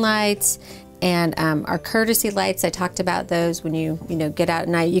ceiling lights and our courtesy lights. I talked about those when you get out at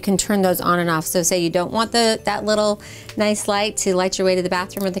night. You can turn those on and off. So say you don't want that little nice light to light your way to the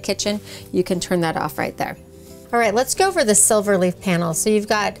bathroom or the kitchen, you can turn that off right there. All right, let's go over the Silverleaf panel. So you've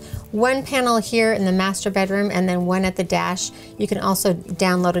got one panel here in the master bedroom and then one at the dash. You can also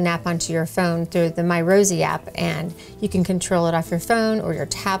download an app onto your phone through the My Rosie app, and you can control it off your phone or your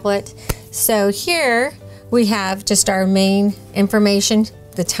tablet. So here we have just our main information,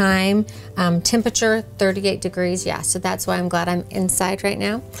 the time, temperature, 38 degrees. Yeah, so that's why I'm glad I'm inside right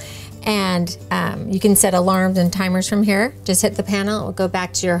now. And you can set alarms and timers from here. Just hit the panel, it will go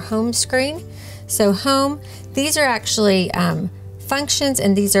back to your home screen. So home, these are actually functions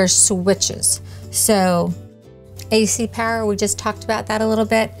and these are switches. So AC power, we just talked about that a little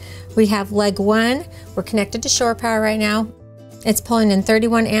bit. We have leg 1, we're connected to shore power right now. It's pulling in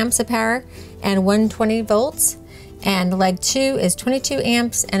 31 amps of power and 120 volts. And leg 2 is 22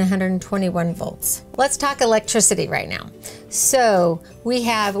 amps and 121 volts. Let's talk electricity right now. So we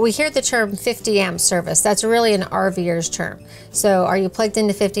hear the term 50 amp service. That's really an RVer's term. So are you plugged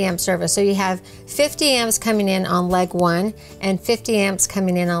into 50 amp service? So you have 50 amps coming in on leg 1 and 50 amps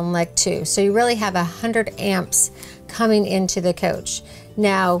coming in on leg 2. So you really have 100 amps coming into the coach.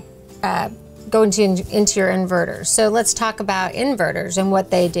 Now, going into your inverters. So let's talk about inverters and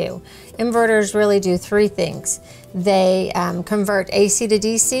what they do. Inverters really do 3 things. They convert AC to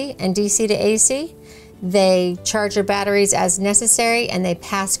DC and DC to AC. They charge your batteries as necessary, and they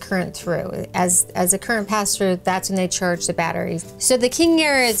pass current through. As the current passes through, that's when they charge the batteries. So the King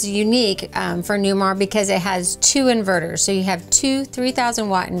Aire is unique for Newmar because it has 2 inverters. So you have 2 3,000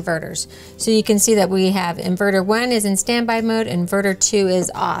 watt inverters. So you can see that we have inverter 1 is in standby mode, inverter 2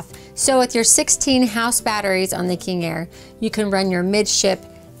 is off. So with your 16 house batteries on the King Aire, you can run your midship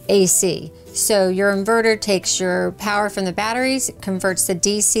AC. So your inverter takes your power from the batteries, converts the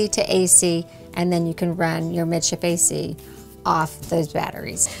DC to AC, and then you can run your midship AC off those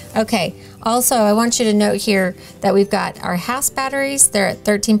batteries. Okay, also I want you to note here that we've got our house batteries, they're at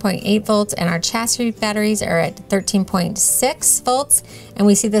 13.8 volts, and our chassis batteries are at 13.6 volts. And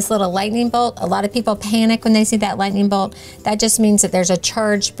we see this little lightning bolt. A lot of people panic when they see that lightning bolt. That just means that there's a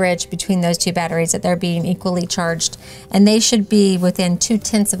charge bridge between those 2 batteries, that they're being equally charged, and they should be within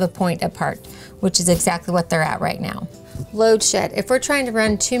 0.2 of a point apart, which is exactly what they're at right now. Load shed. If we're trying to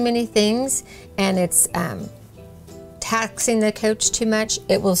run too many things and it's taxing the coach too much,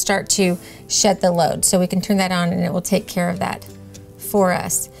 it will start to shed the load. So we can turn that on and it will take care of that for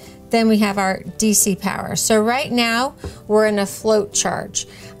us. Then we have our DC power. So right now we're in a float charge.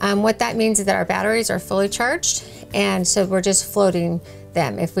 What that means is that our batteries are fully charged, and so we're just floating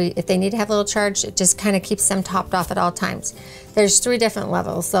them. If they need to have a little charge, it just kind of keeps them topped off at all times. There's 3 different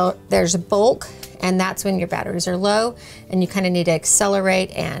levels. So there's bulk, and that's when your batteries are low and you kind of need to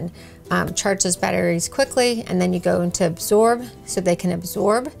accelerate and charge those batteries quickly, and then you go into absorb so they can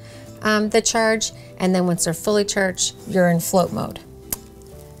absorb the charge, and then once they're fully charged, you're in float mode.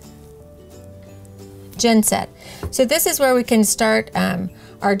 Genset. So this is where we can start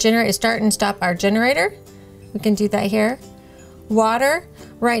our generator, start and stop our generator. We can do that here. Water.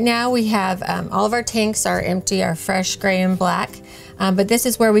 Right now we have all of our tanks are empty, are fresh, gray, and black. But this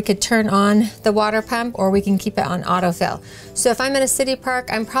is where we could turn on the water pump, or we can keep it on autofill. So if I'm in a city park,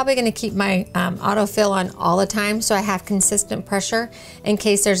 I'm probably going to keep my autofill on all the time, so I have consistent pressure in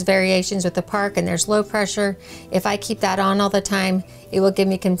case there's variations with the park and there's low pressure. If I keep that on all the time, it will give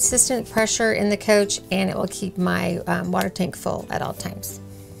me consistent pressure in the coach, and it will keep my water tank full at all times.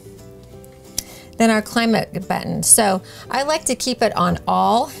 Then our climate button. So I like to keep it on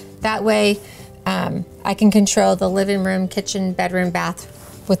all. That way I can control the living room, kitchen, bedroom,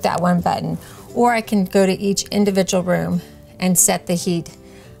 bath with that one button. Or I can go to each individual room and set the heat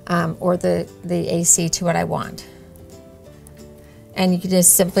or the AC to what I want. And you can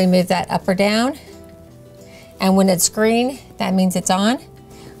just simply move that up or down. And when it's green, that means it's on.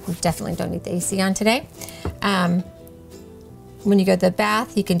 We definitely don't need the AC on today. When you go to the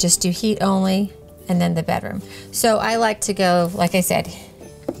bath, you can just do heat only, and then the bedroom. So I like to go, like I said,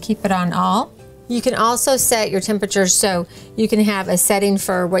 keep it on all. You can also set your temperature, so you can have a setting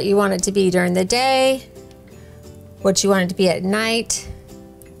for what you want it to be during the day, what you want it to be at night,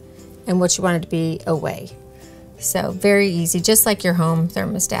 and what you want it to be away. So very easy, just like your home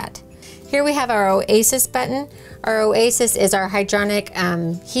thermostat. Here we have our Oasis button. Our Oasis is our hydronic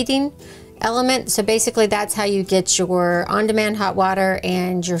heating element. So basically that's how you get your on-demand hot water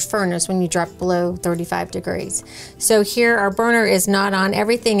and your furnace when you drop below 35 degrees. So here our burner is not on.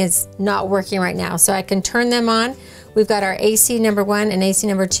 Everything is not working right now. So I can turn them on. We've got our AC number 1 and AC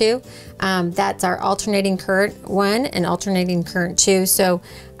number 2. That's our alternating current 1 and alternating current 2. So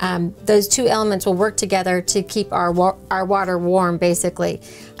those 2 elements will work together to keep our water warm, basically.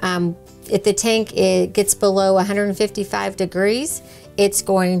 If the tank gets below 155 degrees,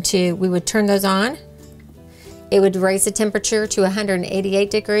 we would turn those on. It would raise the temperature to 188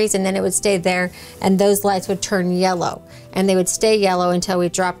 degrees, and then it would stay there, and those lights would turn yellow, and they would stay yellow until we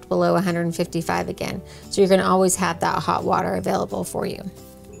dropped below 155 again. So you're going to always have that hot water available for you.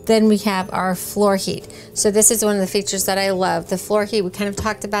 Then we have our floor heat. So this is one of the features that I love. The floor heat, we kind of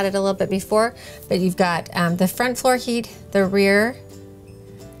talked about it a little bit before, but you've got the front floor heat, the rear,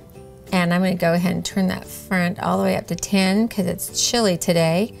 and I'm going to go ahead and turn that front all the way up to 10 because it's chilly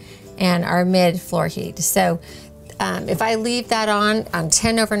today, and our mid floor heat. So if I leave that on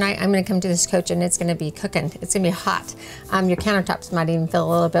 10 overnight, I'm gonna come to this coach and it's gonna be cooking. It's gonna be hot. Your countertops might even feel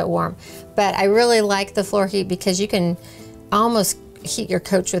a little bit warm. But I really like the floor heat because you can almost heat your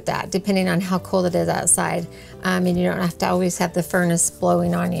coach with that, depending on how cold it is outside. And you don't have to always have the furnace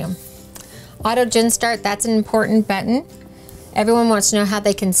blowing on you. Auto gen start, that's an important button. Everyone wants to know how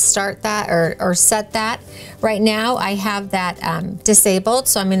they can start that or set that. Right now, I have that disabled,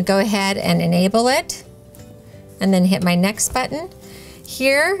 so I'm gonna go ahead and enable it, and then hit my next button.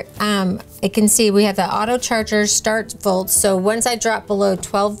 Here, you can see we have the auto charger start volts. So once I drop below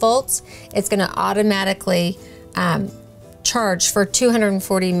 12 volts, it's gonna automatically charge for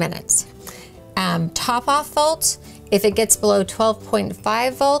 240 minutes. Top off volts, if it gets below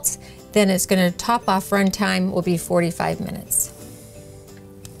 12.5 volts, then it's gonna top off runtime will be 45 minutes.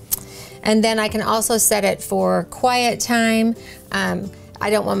 And then I can also set it for quiet time. I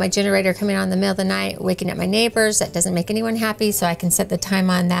don't want my generator coming on in the middle of the night, waking up my neighbors. That doesn't make anyone happy, so I can set the time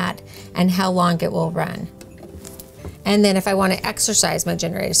on that and how long it will run. And then if I want to exercise my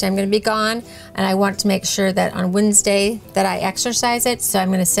generator, so I'm going to be gone and I want to make sure that on Wednesday that I exercise it, so I'm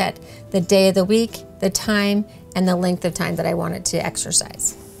going to set the day of the week, the time, and the length of time that I want it to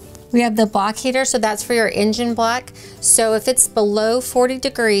exercise. We have the block heater, so that's for your engine block. So if it's below 40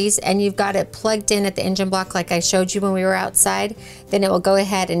 degrees and you've got it plugged in at the engine block like I showed you when we were outside, then it will go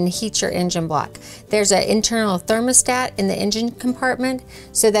ahead and heat your engine block. There's an internal thermostat in the engine compartment,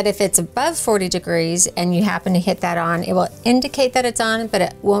 so that if it's above 40 degrees and you happen to hit that on, it will indicate that it's on, but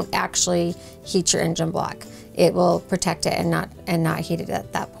it won't actually heat your engine block. It will protect it and not heat it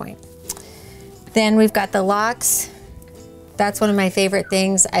at that point. Then we've got the locks. That's one of my favorite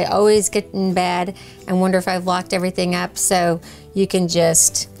things. I always get in bed and wonder if I've locked everything up, so you can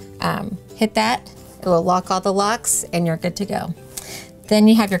just hit that. It will lock all the locks and you're good to go. Then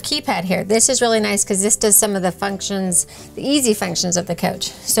you have your keypad here. This is really nice because this does some of the functions, the easy functions of the coach.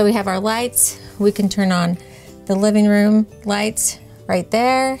 So we have our lights. We can turn on the living room lights right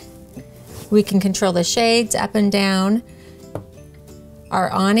there. We can control the shades up and down.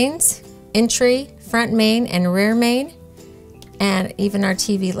 Our awnings, entry, front main, and rear main. And even our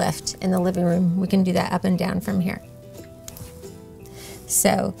TV lift in the living room, we can do that up and down from here.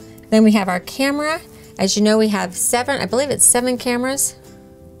 So then we have our camera. As you know, we have I believe it's 7 cameras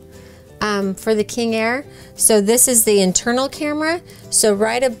for the King Aire. So this is the internal camera. So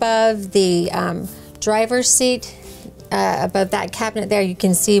right above the driver's seat, above that cabinet there, you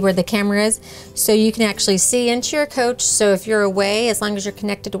can see where the camera is. So you can actually see into your coach. So if you're away, as long as you're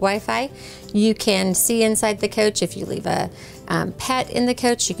connected to Wi-Fi, you can see inside the coach. If you leave a pet in the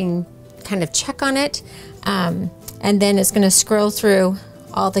coach, you can kind of check on it. And then it's going to scroll through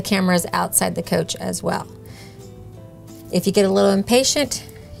all the cameras outside the coach as well. If you get a little impatient,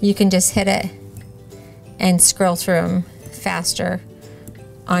 you can just hit it and scroll through them faster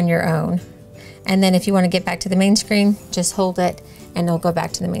on your own. And then if you want to get back to the main screen, just hold it and it'll go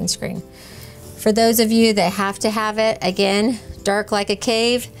back to the main screen. For those of you that have to have it, again, dark like a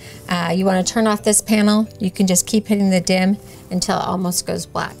cave, you want to turn off this panel. You can just keep hitting the dim until it almost goes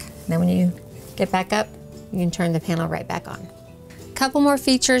black. And then when you get back up, you can turn the panel right back on. Couple more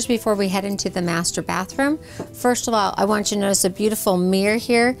features before we head into the master bathroom. First of all, I want you to notice a beautiful mirror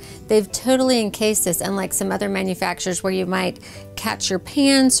here. They've totally encased this, unlike some other manufacturers where you might catch your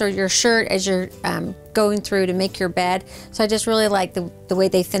pants or your shirt as you're going through to make your bed. So I just really like the way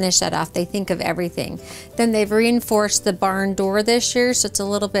they finish that off. They think of everything. Then they've reinforced the barn door this year, so it's a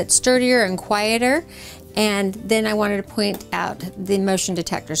little bit sturdier and quieter. And then I wanted to point out the motion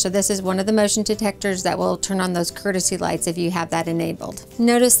detector. So this is one of the motion detectors that will turn on those courtesy lights if you have that enabled.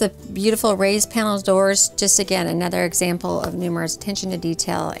 Notice the beautiful raised panel doors. Just again, another example of Newmar's attention to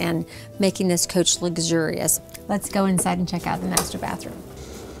detail and making this coach luxurious. Let's go inside and check out the master bathroom.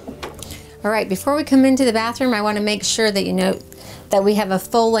 All right, before we come into the bathroom, I want to make sure that you note that we have a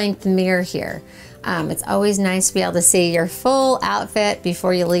full-length mirror here. It's always nice to be able to see your full outfit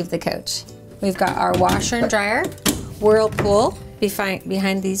before you leave the coach. We've got our washer and dryer, whirlpool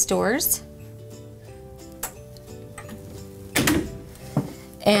behind these doors.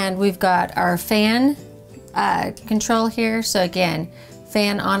 And we've got our fan control here. So again,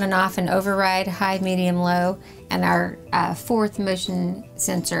 fan on and off and override, high, medium, low, and our 4th motion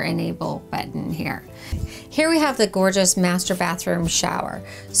sensor enable button here. Here we have the gorgeous master bathroom shower.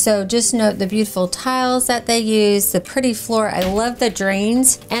 So just note the beautiful tiles that they use, the pretty floor. I love the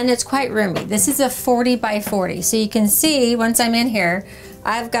drains, and it's quite roomy. This is a 40 by 40. So you can see once I'm in here,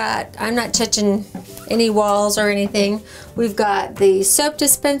 I'm not touching any walls or anything. We've got the soap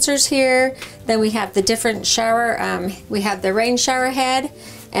dispensers here. Then we have the different shower. We have the rain shower head,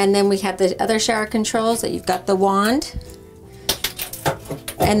 And then we have the other shower controls that you've got the wand.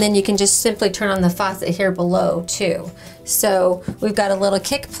 And then you can just simply turn on the faucet here below too. So we've got a little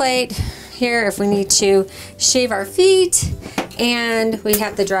kick plate here if we need to shave our feet, and we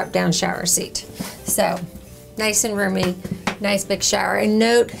have the drop down shower seat. So nice and roomy, nice big shower. And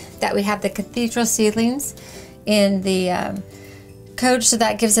note that we have the cathedral ceilings in the coach, so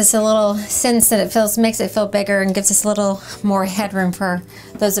that gives us a little sense that it makes it feel bigger and gives us a little more headroom for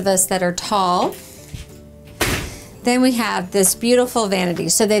those of us that are tall. Then we have this beautiful vanity.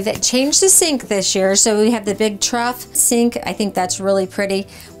 So they've changed the sink this year. So we have the big trough sink. I think that's really pretty.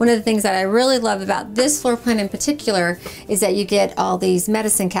 One of the things that I really love about this floor plan in particular is that you get all these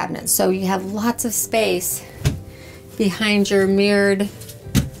medicine cabinets. So you have lots of space behind your mirrored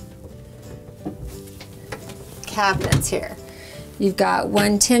cabinets here. You've got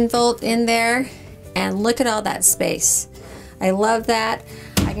one 10-volt in there, and look at all that space. I love that.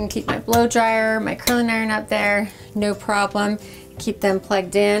 I can keep my blow dryer, my curling iron up there, no problem. Keep them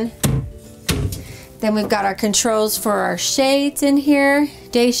plugged in. Then we've got our controls for our shades in here,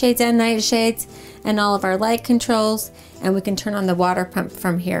 day shades and night shades, and all of our light controls, and we can turn on the water pump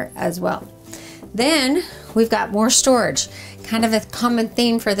from here as well. Then we've got more storage, kind of a common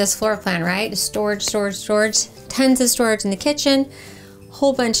theme for this floor plan, right? Storage, storage, storage, tons of storage in the kitchen,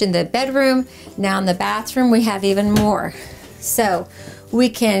 whole bunch in the bedroom. Now in the bathroom we have even more. So we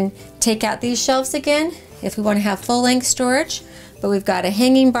can take out these shelves again if we want to have full-length storage, but we've got a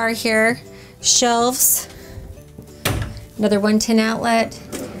hanging bar here, shelves, another 110 outlet,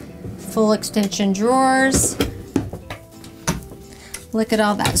 full extension drawers. Look at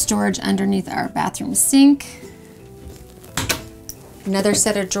all that storage underneath our bathroom sink. Another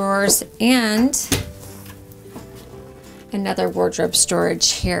set of drawers and another wardrobe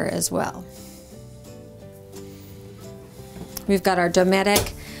storage here as well. We've got our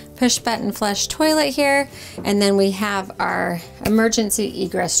Dometic push button flush toilet here, and then we have our emergency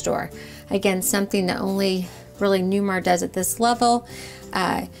egress door. Again, something that only really Newmar does at this level.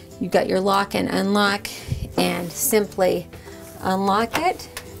 You've got your lock and unlock, and simply unlock it.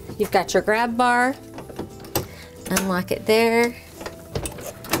 You've got your grab bar, unlock it there.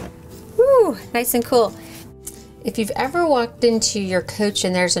 Woo, nice and cool. If you've ever walked into your coach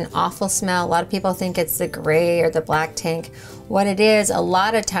and there's an awful smell, a lot of people think it's the gray or the black tank. What it is a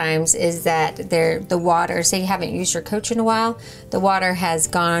lot of times is that the water, say you haven't used your coach in a while, the water has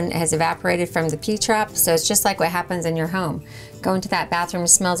evaporated from the P-trap. So it's just like what happens in your home. Go into that bathroom, it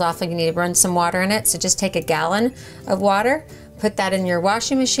smells awful, you need to run some water in it. So just take a gallon of water, put that in your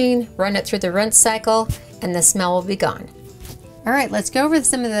washing machine, run it through the rinse cycle, and the smell will be gone. All right, let's go over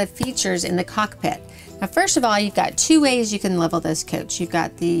some of the features in the cockpit. Now, first of all, you've got two ways you can level this coach. You've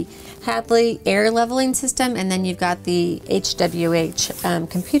got the Hadley air leveling system, and then you've got the HWH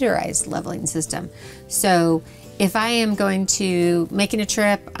computerized leveling system. So if I am going to making a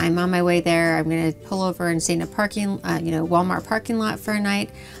trip, I'm on my way there, I'm going to pull over and stay in a parking, Walmart parking lot for a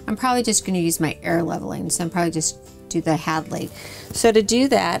night, I'm probably just going to use my air leveling. So I'm probably just do the Hadley. So to do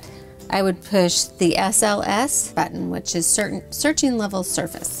that, I would push the SLS button, which is searching level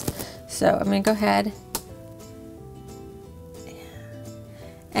surface. So I'm going to go ahead,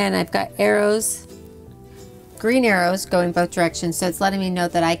 and I've got arrows, green arrows going both directions, so it's letting me know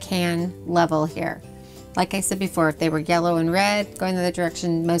that I can level here. Like I said before, if they were yellow and red going the other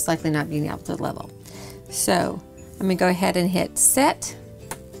direction, most likely not being able to level. So I'm going to go ahead and hit set.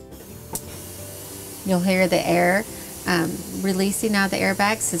 You'll hear the air releasing out of the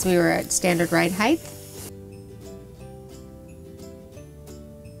airbags since we were at standard ride height.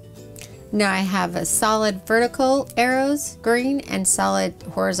 Now I have a solid vertical arrows green and solid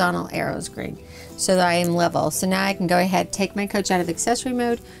horizontal arrows green, so that I am level. So now I can go ahead, take my coach out of accessory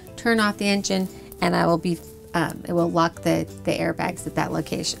mode, turn off the engine, and I will be it will lock the airbags at that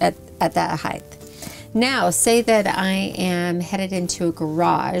location at that height. Now say that I am headed into a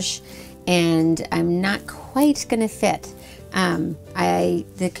garage and I'm not quite gonna fit.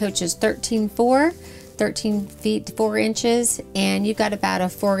 The coach is 13 feet 4 inches, and you've got about a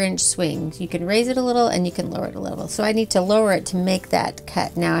 4-inch swing. You can raise it a little and you can lower it a little. So I need to lower it to make that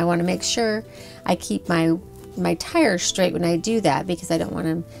cut. Now I want to make sure I keep my tires straight when I do that, because I don't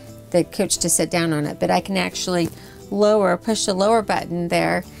want the coach to sit down on it. But I can actually push the lower button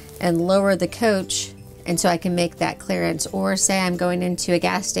there and lower the coach, and so I can make that clearance. Or say I'm going into a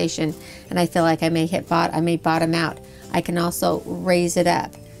gas station and I feel like I may bottom out, I can also raise it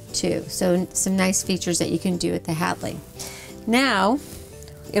up too. So some nice features that you can do with the Hadley. Now,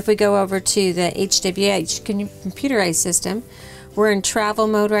 if we go over to the HWH computerized system, we're in travel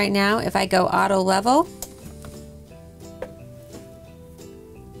mode right now. If I go auto level,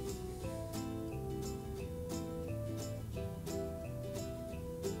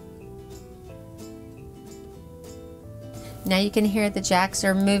 Now you can hear the jacks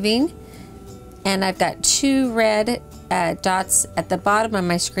are moving, and I've got 2 red dots at the bottom of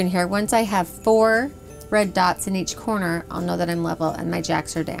my screen here. Once I have 4 red dots in each corner, I'll know that I'm level and my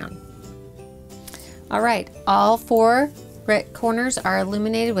jacks are down. All right, all 4 red corners are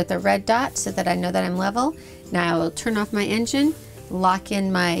illuminated with a red dot so that I know that I'm level. Now I will turn off my engine, lock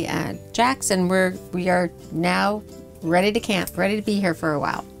in my jacks, and we are now ready to camp, ready to be here for a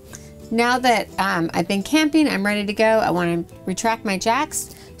while. Now that I've been camping, I'm ready to go. I want to retract my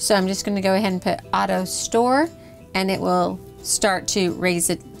jacks, so I'm just going to go ahead and put auto store, and it will start to raise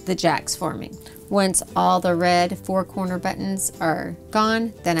the jacks for me. Once all the red 4 corner buttons are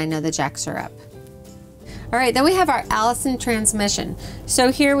gone, then I know the jacks are up. All right, then we have our Allison transmission. So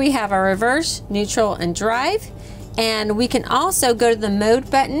here we have our reverse, neutral, and drive, and we can also go to the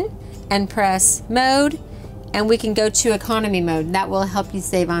mode button and press mode, and we can go to economy mode. That will help you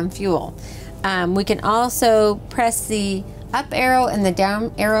save on fuel. We can also press the up arrow and the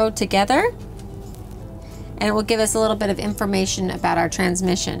down arrow together, and it will give us a little bit of information about our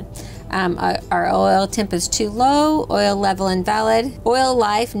transmission. Our oil temp is too low, oil level invalid, oil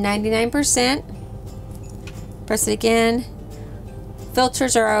life 99%. Press it again.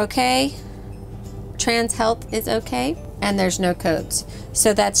 Filters are okay. Trans health is okay, and there's no codes.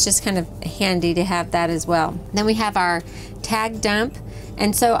 So that's just kind of handy to have that as well. Then we have our tag dump,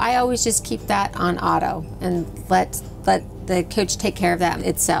 and so I always just keep that on auto and let the coach take care of that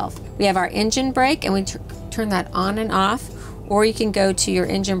itself. We have our engine brake, and we turn that on and off, or you can go to your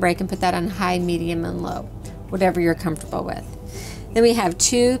engine brake and put that on high, medium, and low, whatever you're comfortable with. Then we have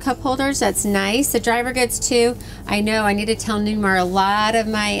 2 cup holders. That's nice. The driver gets 2. I know I need to tell Newmar a lot of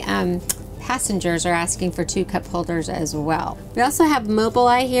my passengers are asking for 2 cup holders as well. We also have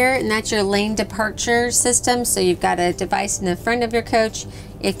Mobileye here, and that's your lane departure system. So you've got a device in the front of your coach.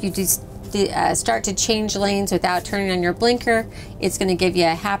 If you start to change lanes without turning on your blinker, it's going to give you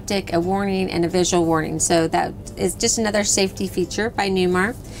a haptic, a warning, and a visual warning. So that is just another safety feature by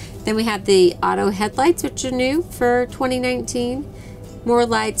Newmar. Then we have the auto headlights, which are new for 2019. More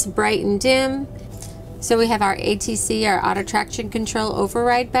lights, bright and dim. So we have our ATC, our auto traction control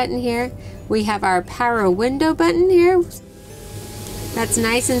override button here. We have our power window button here. That's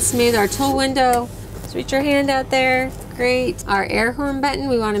nice and smooth. Our tool window, reach your hand out there, great. Our air horn button,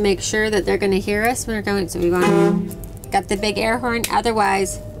 we want to make sure that they're going to hear us when we're going, so we want to, got the big air horn,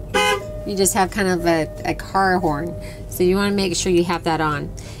 otherwise you just have kind of a car horn. So you want to make sure you have that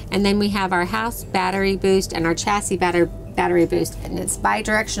on. And then we have our house battery boost and our chassis battery boost, and it's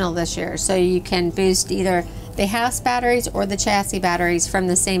bi-directional this year, so you can boost either the house batteries or the chassis batteries from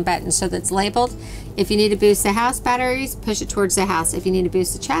the same button, so that's labeled. If you need to boost the house batteries, push it towards the house. If you need to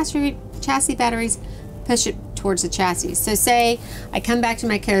boost the chassis batteries, push it towards the chassis. So say I come back to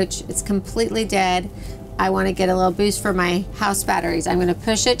my coach, it's completely dead, I want to get a little boost for my house batteries. I'm going to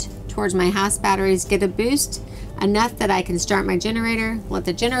push it towards my house batteries, get a boost enough that I can start my generator, let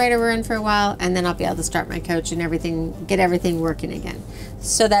the generator run for a while, and then I'll be able to start my coach and get everything working again.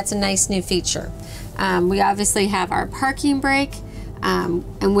 So that's a nice new feature. We obviously have our parking brake,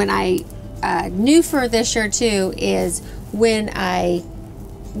 and when new for this year too is when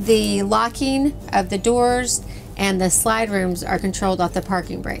the locking of the doors and the slide rooms are controlled off the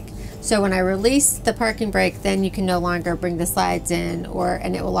parking brake. So when I release the parking brake, then you can no longer bring the slides in,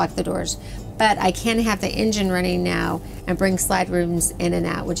 and it will lock the doors. But I can have the engine running now and bring slide rooms in and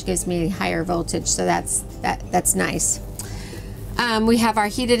out, which gives me higher voltage. So that's nice. We have our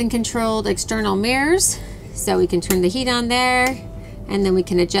heated and controlled external mirrors, so we can turn the heat on there, and then we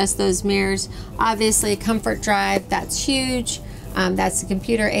can adjust those mirrors. Obviously, comfort drive, that's huge. That's the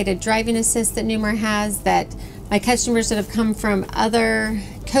computer aided driving assist that Newmar has, that my customers that have come from other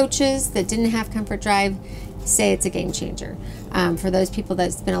coaches that didn't have comfort drive say it's a game changer. For those people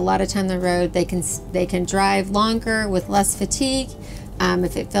that spend a lot of time on the road, they can drive longer with less fatigue.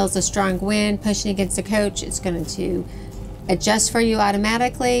 If it feels a strong wind pushing against the coach, it's going to adjust for you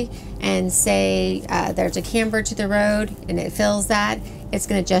automatically, and say there's a camber to the road and it feels that, it's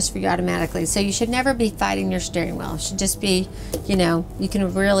going to adjust for you automatically. So you should never be fighting your steering wheel. It should just be, you know, you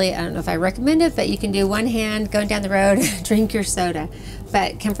can really, I don't know if I recommend it, but you can do one hand going down the road, drink your soda.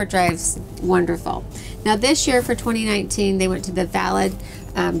 But comfort drive's wonderful. Now this year for 2019, they went to the valid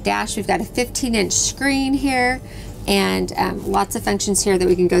dash. We've got a 15-inch screen here, and lots of functions here that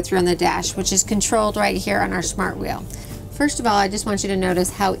we can go through on the dash, which is controlled right here on our smart wheel. First of all, I just want you to notice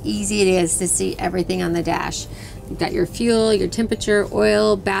how easy it is to see everything on the dash. You've got your fuel, your temperature,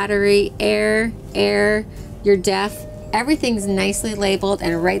 oil, battery, air, your def. Everything's nicely labeled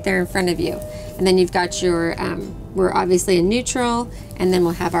and right there in front of you. And then you've got your, we're obviously in neutral, and then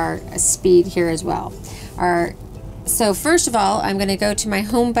we'll have our speed here as well. Our So first of all, I'm going to go to my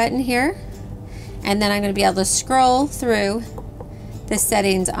home button here, and then I'm going to be able to scroll through the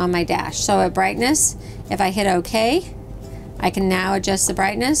settings on my dash. So at brightness, if I hit OK, I can now adjust the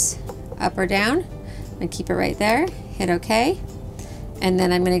brightness up or down. I'm going to keep it right there, hit OK, and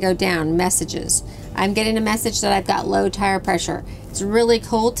then I'm going to go down, messages. I'm getting a message that I've got low tire pressure. It's really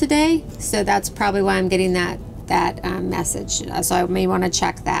cold today, so that's probably why I'm getting that message. So I may want to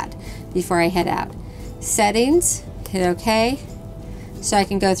check that before I head out. Settings, hit OK. So I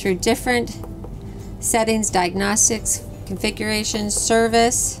can go through different settings, diagnostics, configurations,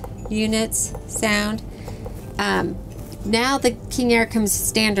 service, units, sound. Now the King Aire comes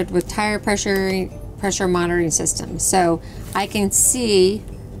standard with tire pressure monitoring system. So I can see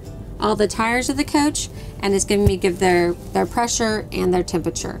all the tires of the coach, and it's giving me their pressure and their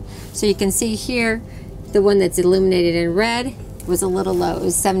temperature. So you can see here, the one that's illuminated in red was a little low. It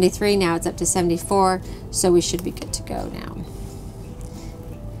was 73, now it's up to 74, so we should be good to go now.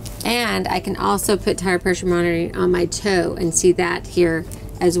 And I can also put tire pressure monitoring on my toe and see that here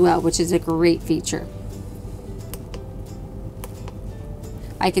as well, which is a great feature.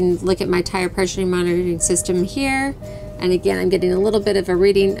 I can look at my tire pressure monitoring system here, and again, I'm getting a little bit of a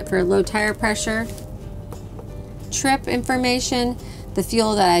reading for low tire pressure. Trip information, the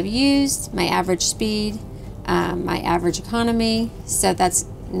fuel that I've used, my average speed, my average economy, so that's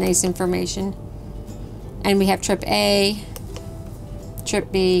nice information. And we have trip A,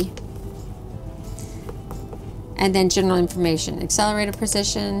 trip B, and then general information, accelerator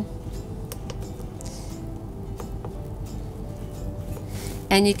position.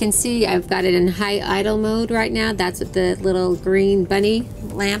 And you can see I've got it in high idle mode right now. That's what the little green bunny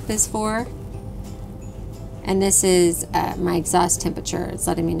lamp is for. And this is my exhaust temperature. It's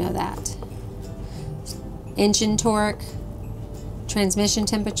letting me know that. Engine torque, transmission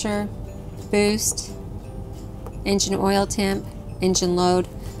temperature, boost, engine oil temp, engine load.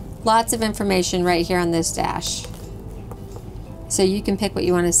 Lots of information right here on this dash. So you can pick what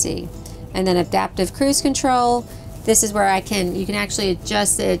you want to see. And then adaptive cruise control. This is where you can actually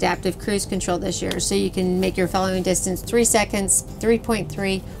adjust the adaptive cruise control this year. So you can make your following distance 3 seconds,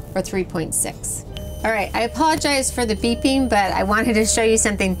 3.3, or 3.6. All right, I apologize for the beeping, but I wanted to show you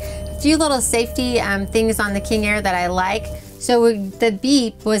something. A few little safety things on the King Aire that I like. So the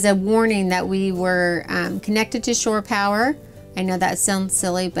beep was a warning that we were connected to shore power. I know that sounds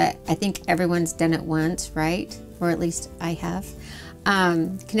silly, but I think everyone's done it once, right? Or at least I have.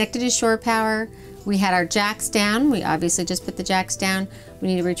 Connected to shore power. We had our jacks down. We obviously just put the jacks down. We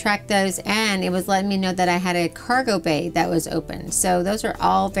need to retract those, and it was letting me know that I had a cargo bay that was open. So those are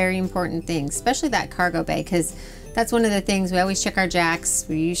all very important things, especially that cargo bay, because that's one of the things we always check our jacks.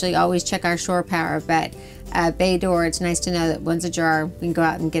 We usually always check our shore power, but bay door, it's nice to know that one's ajar. We can go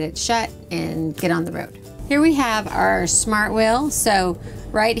out and get it shut and get on the road. Here we have our smart wheel. So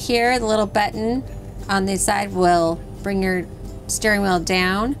right here, the little button on the side will bring your steering wheel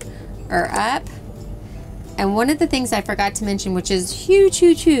down or up. And one of the things I forgot to mention, which is huge,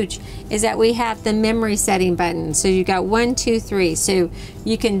 huge, huge, is that we have the memory setting button. So you got 1, 2, 3. So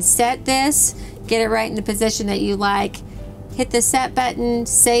you can set this, get it right in the position that you like, hit the set button,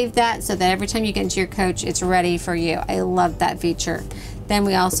 save that so that every time you get into your coach, it's ready for you. I love that feature. Then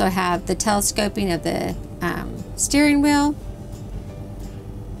we also have the telescoping of the steering wheel.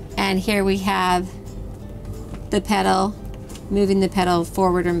 And here we have the pedal, moving the pedal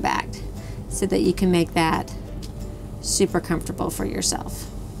forward and back, so that you can make that super comfortable for yourself.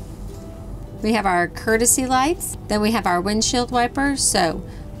 We have our courtesy lights, then we have our windshield wipers, so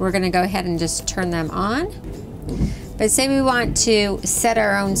we're gonna go ahead and just turn them on. But say we want to set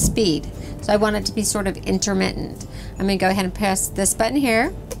our own speed, so I want it to be sort of intermittent. I'm gonna go ahead and press this button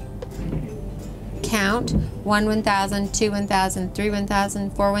here, count 1 1000, 2 1000, 3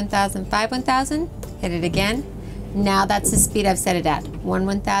 1000, 4 1000, 5 1000, hit it again. Now that's the speed I've set it at. 1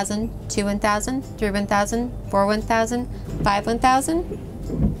 1000, 2 1000, 3 1000, 4 1000, 5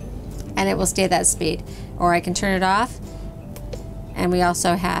 1000, and it will stay at that speed. Or I can turn it off. And we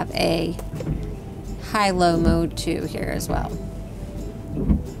also have a high-low mode too here as well.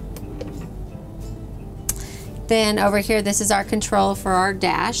 Then over here, this is our control for our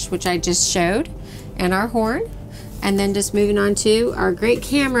dash, which I just showed, and our horn. And then just moving on to our great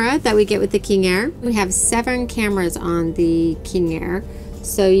camera that we get with the King Aire. We have 7 cameras on the King Aire.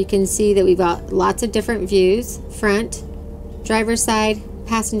 So you can see that we've got lots of different views: front, driver's side,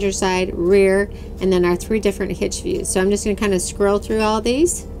 passenger side, rear, and then our 3 different hitch views. So I'm just gonna kind of scroll through all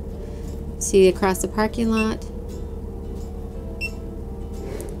these. See across the parking lot.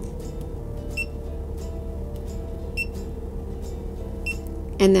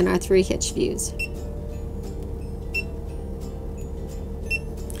 And then our 3 hitch views.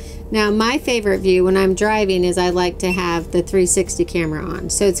 Now my favorite view when I'm driving is I like to have the 360 camera on.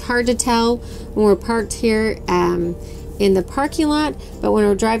 So it's hard to tell when we're parked here in the parking lot, but when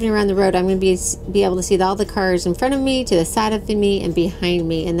we're driving around the road, I'm going to be able to see all the cars in front of me, to the side of me, and behind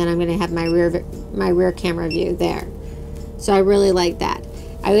me, and then I'm going to have my rear camera view there. So I really like that.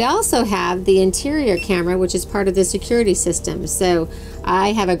 I also have the interior camera, which is part of the security system. So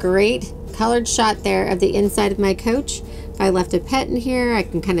I have a great colored shot there of the inside of my coach. If I left a pet in here, I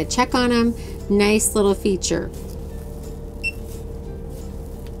can kind of check on them. Nice little feature.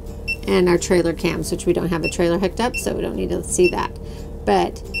 And our trailer cams, which we don't have a trailer hooked up, so we don't need to see that.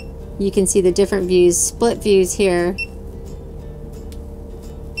 But you can see the different views, split views here.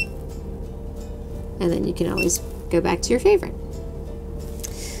 And then you can always go back to your favorite.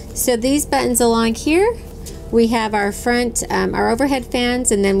 So these buttons along here, we have our front, our overhead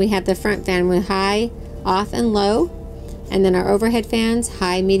fans, and then we have the front fan with high, off, and low. And then our overhead fans,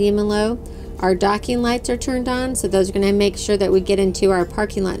 high, medium, and low. Our docking lights are turned on, so those are going to make sure that we get into our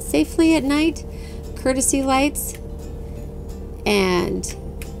parking lot safely at night. Courtesy lights, and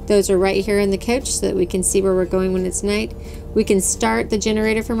those are right here in the coach so that we can see where we're going when it's night. We can start the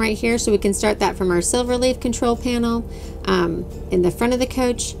generator from right here, so we can start that from our Silverleaf control panel in the front of the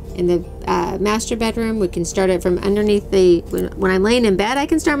coach. In the master bedroom, we can start it from underneath the, when I'm laying in bed, I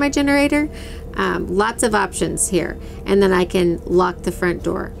can start my generator. Lots of options here. And then I can lock the front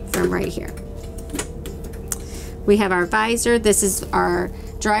door from right here. We have our visor. This is our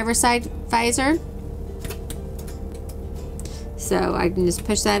driver's side visor. So I can just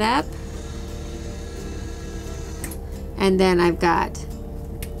push that up. And then I've got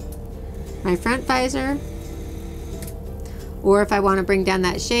my front visor. Or if I want to bring down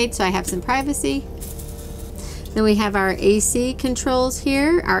that shade so I have some privacy. Then we have our AC controls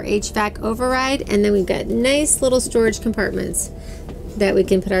here, our HVAC override, and then we've got nice little storage compartments that we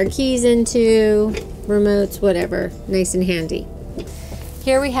can put our keys into, remotes, whatever, nice and handy.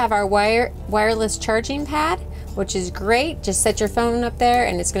 Here we have our wireless charging pad, which is great. Just set your phone up there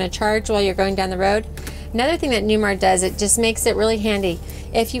and it's going to charge while you're going down the road. Another thing that Newmar does, it just makes it really handy.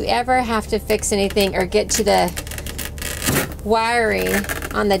 If you ever have to fix anything or get to the wiring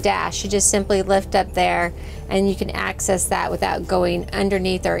on the dash, you just simply lift up there and you can access that without going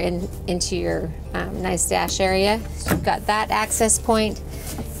underneath or into your nice dash area. So you've got that access point,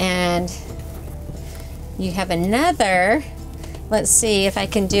 and you have another, let's see if I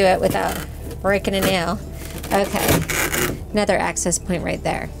can do it without breaking a nail. Okay, another access point right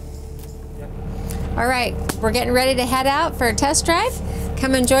there. All right, we're getting ready to head out for a test drive.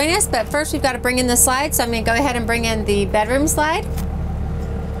 Come and join us, but first we've got to bring in the slide, so I'm going to go ahead and bring in the bedroom slide.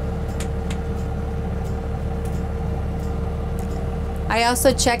 I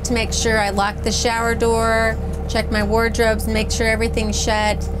also check to make sure I lock the shower door, check my wardrobes, make sure everything's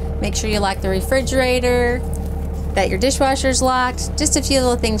shut, make sure you lock the refrigerator, that your dishwasher's locked, just a few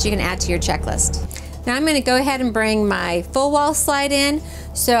little things you can add to your checklist. Now I'm going to go ahead and bring my full wall slide in.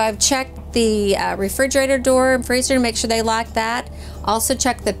 So I've checked the refrigerator door and freezer to make sure they lock that. Also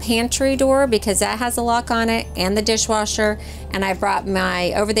check the pantry door because that has a lock on it, and the dishwasher. And I brought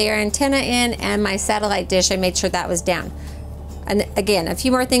my over-the-air antenna in and my satellite dish. I made sure that was down. And again, a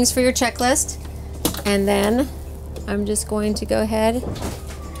few more things for your checklist. And then I'm just going to go ahead.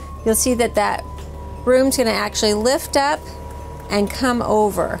 You'll see that that room's going to actually lift up and come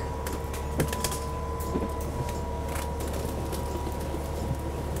over.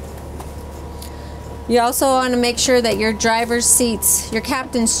 You also want to make sure that your driver's seats, your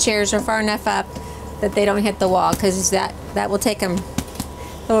captain's chairs are far enough up that they don't hit the wall, because that will take them,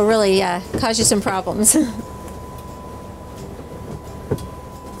 it will really cause you some problems.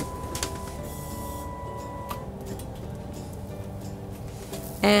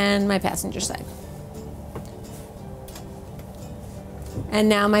 And my passenger side. And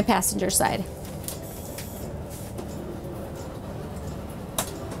now my passenger side.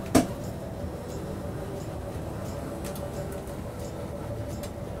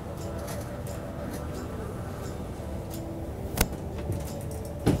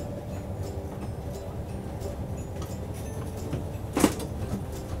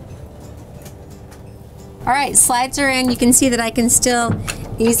 All right, slides are in. You can see that I can still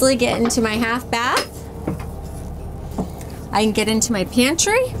easily get into my half bath. I can get into my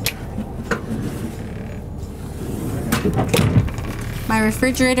pantry, my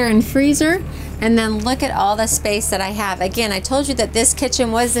refrigerator and freezer, and then look at all the space that I have. Again, I told you that this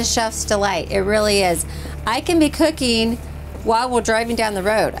kitchen was the chef's delight. It really is. I can be cooking while we're driving down the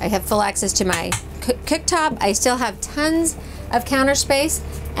road. I have full access to my cooktop. I still have tons of counter space,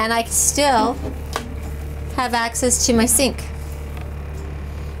 and I still have access to my sink.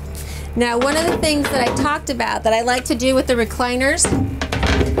 Now, one of the things that I talked about that I like to do with the recliners,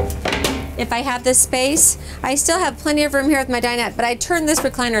 if I have this space, I still have plenty of room here with my dinette, but I turn this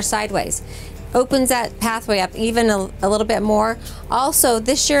recliner sideways. Opens that pathway up even a little bit more. Also,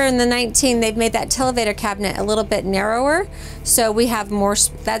 this year in the 19, they've made that televator cabinet a little bit narrower, so we have more,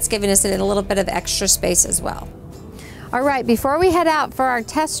 that's giving us a little bit of extra space as well. All right, before we head out for our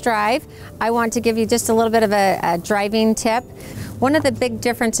test drive, I want to give you just a little bit of a driving tip. One of the big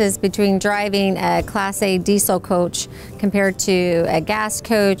differences between driving a Class A diesel coach compared to a gas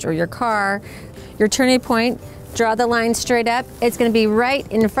coach or your car, your turning point, draw the line straight up. It's going to be right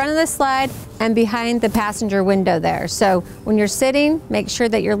in front of the slide and behind the passenger window there. So when you're sitting, make sure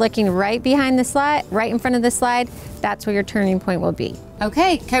that you're looking right behind the slide, right in front of the slide. That's where your turning point will be.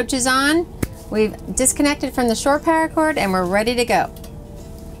 Okay, coach is on. We've disconnected from the short power cord and we're ready to go.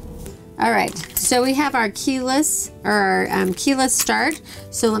 All right, so we have our keyless start.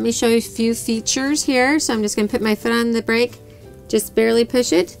 So let me show you a few features here. So I'm just going to put my foot on the brake, just barely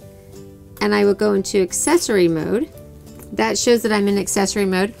push it, and I will go into accessory mode. That shows that I'm in accessory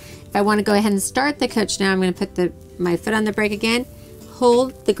mode. If I want to go ahead and start the coach now, I'm going to put my foot on the brake again,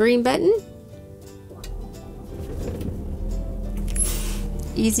 hold the green button.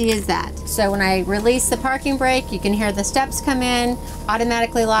 Easy as that. So when I release the parking brake, you can hear the steps come in,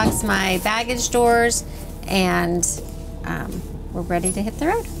 automatically locks my baggage doors, and we're ready to hit the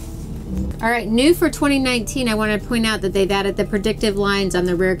road. All right, new for 2019, I want to point out that they've added the predictive lines on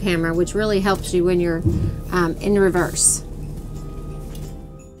the rear camera, which really helps you when you're in reverse.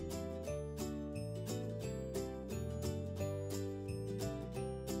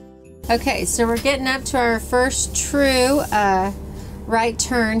 Okay, so we're getting up to our first true right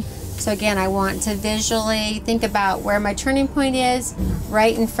turn. So again, I want to visually think about where my turning point is,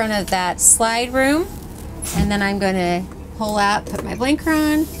 right in front of that slide room. And then I'm going to pull out, put my blinker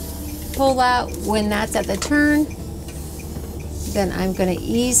on, pull out when that's at the turn. Then I'm going to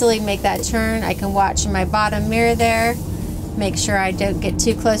easily make that turn. I can watch in my bottom mirror there, make sure I don't get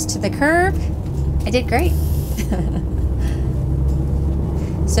too close to the curb. I did great.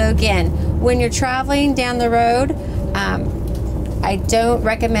 So again, when you're traveling down the road, I don't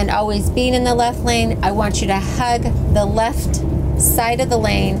recommend always being in the left lane. I want you to hug the left side of the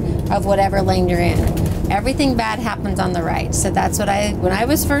lane of whatever lane you're in. Everything bad happens on the right. So that's what when I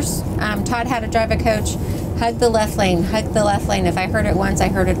was first taught how to drive a coach, hug the left lane, hug the left lane. If I heard it once, I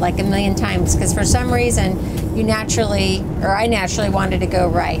heard it like a million times, because for some reason I naturally wanted to go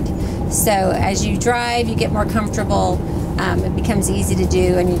right. So as you drive, you get more comfortable. It becomes easy to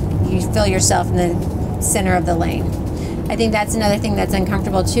do, and you feel yourself in the center of the lane. I think that's another thing that's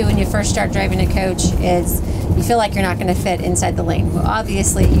uncomfortable too when you first start driving a coach, is you feel like you're not going to fit inside the lane. Well,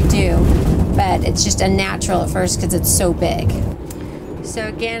 obviously you do, but it's just unnatural at first because it's so big. So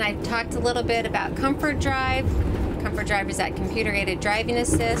again, I talked a little bit about Comfort Drive. Comfort Drive is that computer-aided driving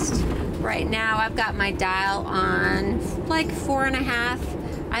assist. Right now I've got my dial on like 4.5.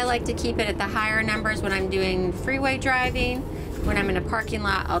 I like to keep it at the higher numbers when I'm doing freeway driving. When I'm in a parking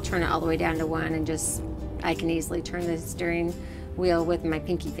lot, I'll turn it all the way down to 1, and I can easily turn the steering wheel with my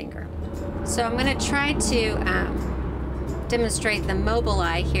pinky finger. So I'm going to try to demonstrate the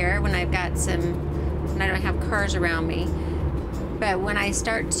Mobileye here when I don't have cars around me. But when I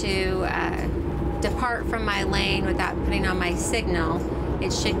start to depart from my lane without putting on my signal,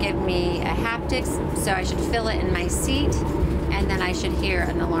 it should give me a haptics, so I should feel it in my seat, and then I should hear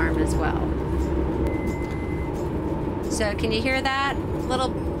an alarm as well. So can you hear that little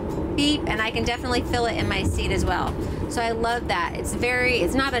beep? And I can definitely feel it in my seat as well. So I love that. It's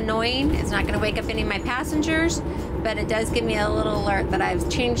not annoying. It's not going to wake up any of my passengers, but it does give me a little alert that I've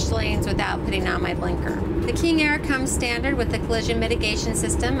changed lanes without putting on my blinker. The King Aire comes standard with the collision mitigation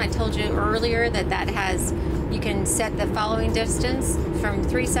system. I told you earlier that you can set the following distance from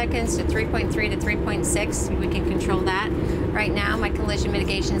 3 seconds to 3.3 to 3.6. We can control that. Right now my collision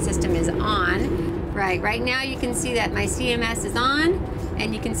mitigation system is on. Right now you can see that my CMS is on,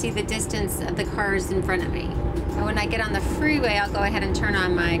 and you can see the distance of the cars in front of me. And when I get on the freeway, I'll go ahead and turn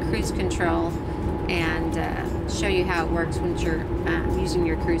on my cruise control and show you how it works when you're using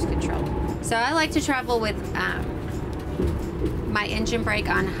your cruise control. So I like to travel with my engine brake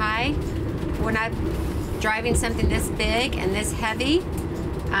on high. When I'm driving something this big and this heavy,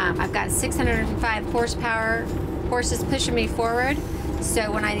 I've got 605 horses pushing me forward.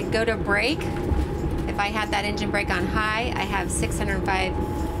 So when I go to brake, if I have that engine brake on high, I have 605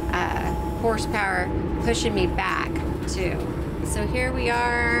 horsepower pushing me back too. So here we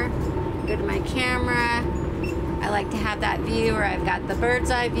are, go to my camera. I like to have that view where I've got the bird's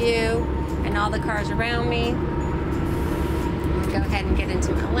eye view and all the cars around me. go ahead and get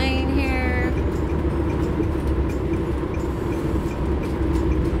into my lane here.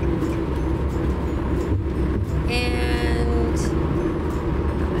 And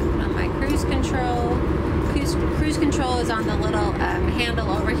on my cruise control. Cruise control is on the little handle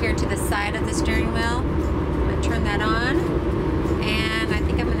over here to the side of the steering wheel. I'm going to turn that on, and I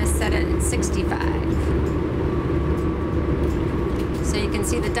think I'm going to set it at 65. So you can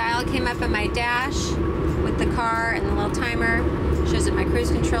see the dial came up on my dash with the car, and the little timer shows that my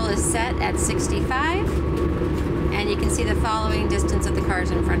cruise control is set at 65, and you can see the following distance of the cars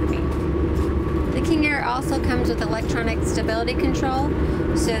in front of me. The King Aire also comes with electronic stability control,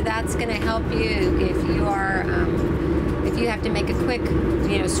 so that's going to help you if you are if you have to make a quick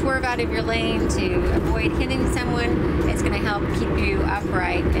swerve out of your lane to avoid hitting someone. It's going to help keep you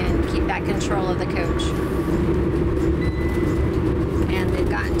upright and keep that control of the coach. And they've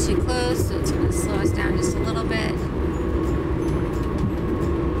gotten too close, so it's going to slow us down just a little bit.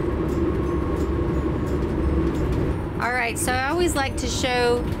 Alright, so I always like to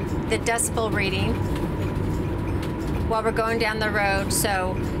show the decibel reading while we're going down the road.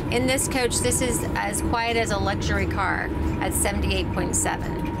 So in this coach, this is as quiet as a luxury car at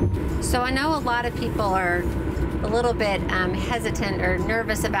 78.7. So I know a lot of people are a little bit hesitant or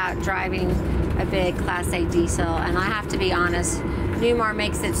nervous about driving a big Class A diesel, and I have to be honest, Newmar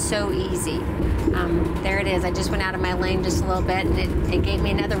makes it so easy. There it is. I just went out of my lane just a little bit, and it gave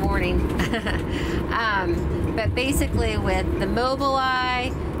me another warning. But basically with the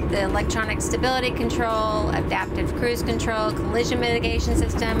Mobileye, the electronic stability control, adaptive cruise control, collision mitigation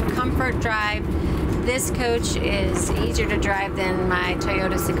system, comfort drive, this coach is easier to drive than my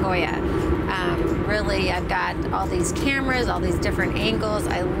Toyota Sequoia. Really, I've got all these cameras, all these different angles.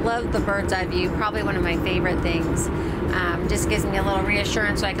 I love the bird's eye view, probably one of my favorite things. Just gives me a little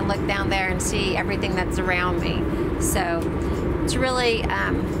reassurance so I can look down there and see everything that's around me. So it's really,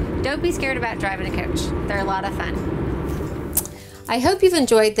 don't be scared about driving a coach. They're a lot of fun. I hope you've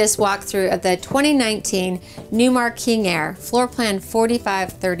enjoyed this walkthrough of the 2019 Newmar King Aire floor plan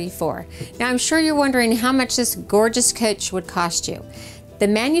 4534. Now I'm sure you're wondering how much this gorgeous coach would cost you. The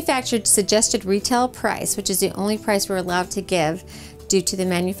manufacturer suggested retail price, which is the only price we're allowed to give due to the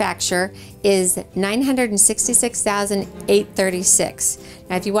manufacturer, is $966,836.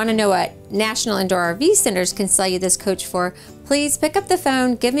 Now if you want to know what National Indoor RV Centers can sell you this coach for, please pick up the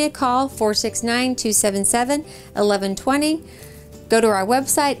phone, give me a call, 469-277-1120. Go to our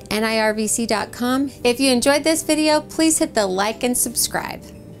website, nirvc.com. If you enjoyed this video, please hit the like and subscribe.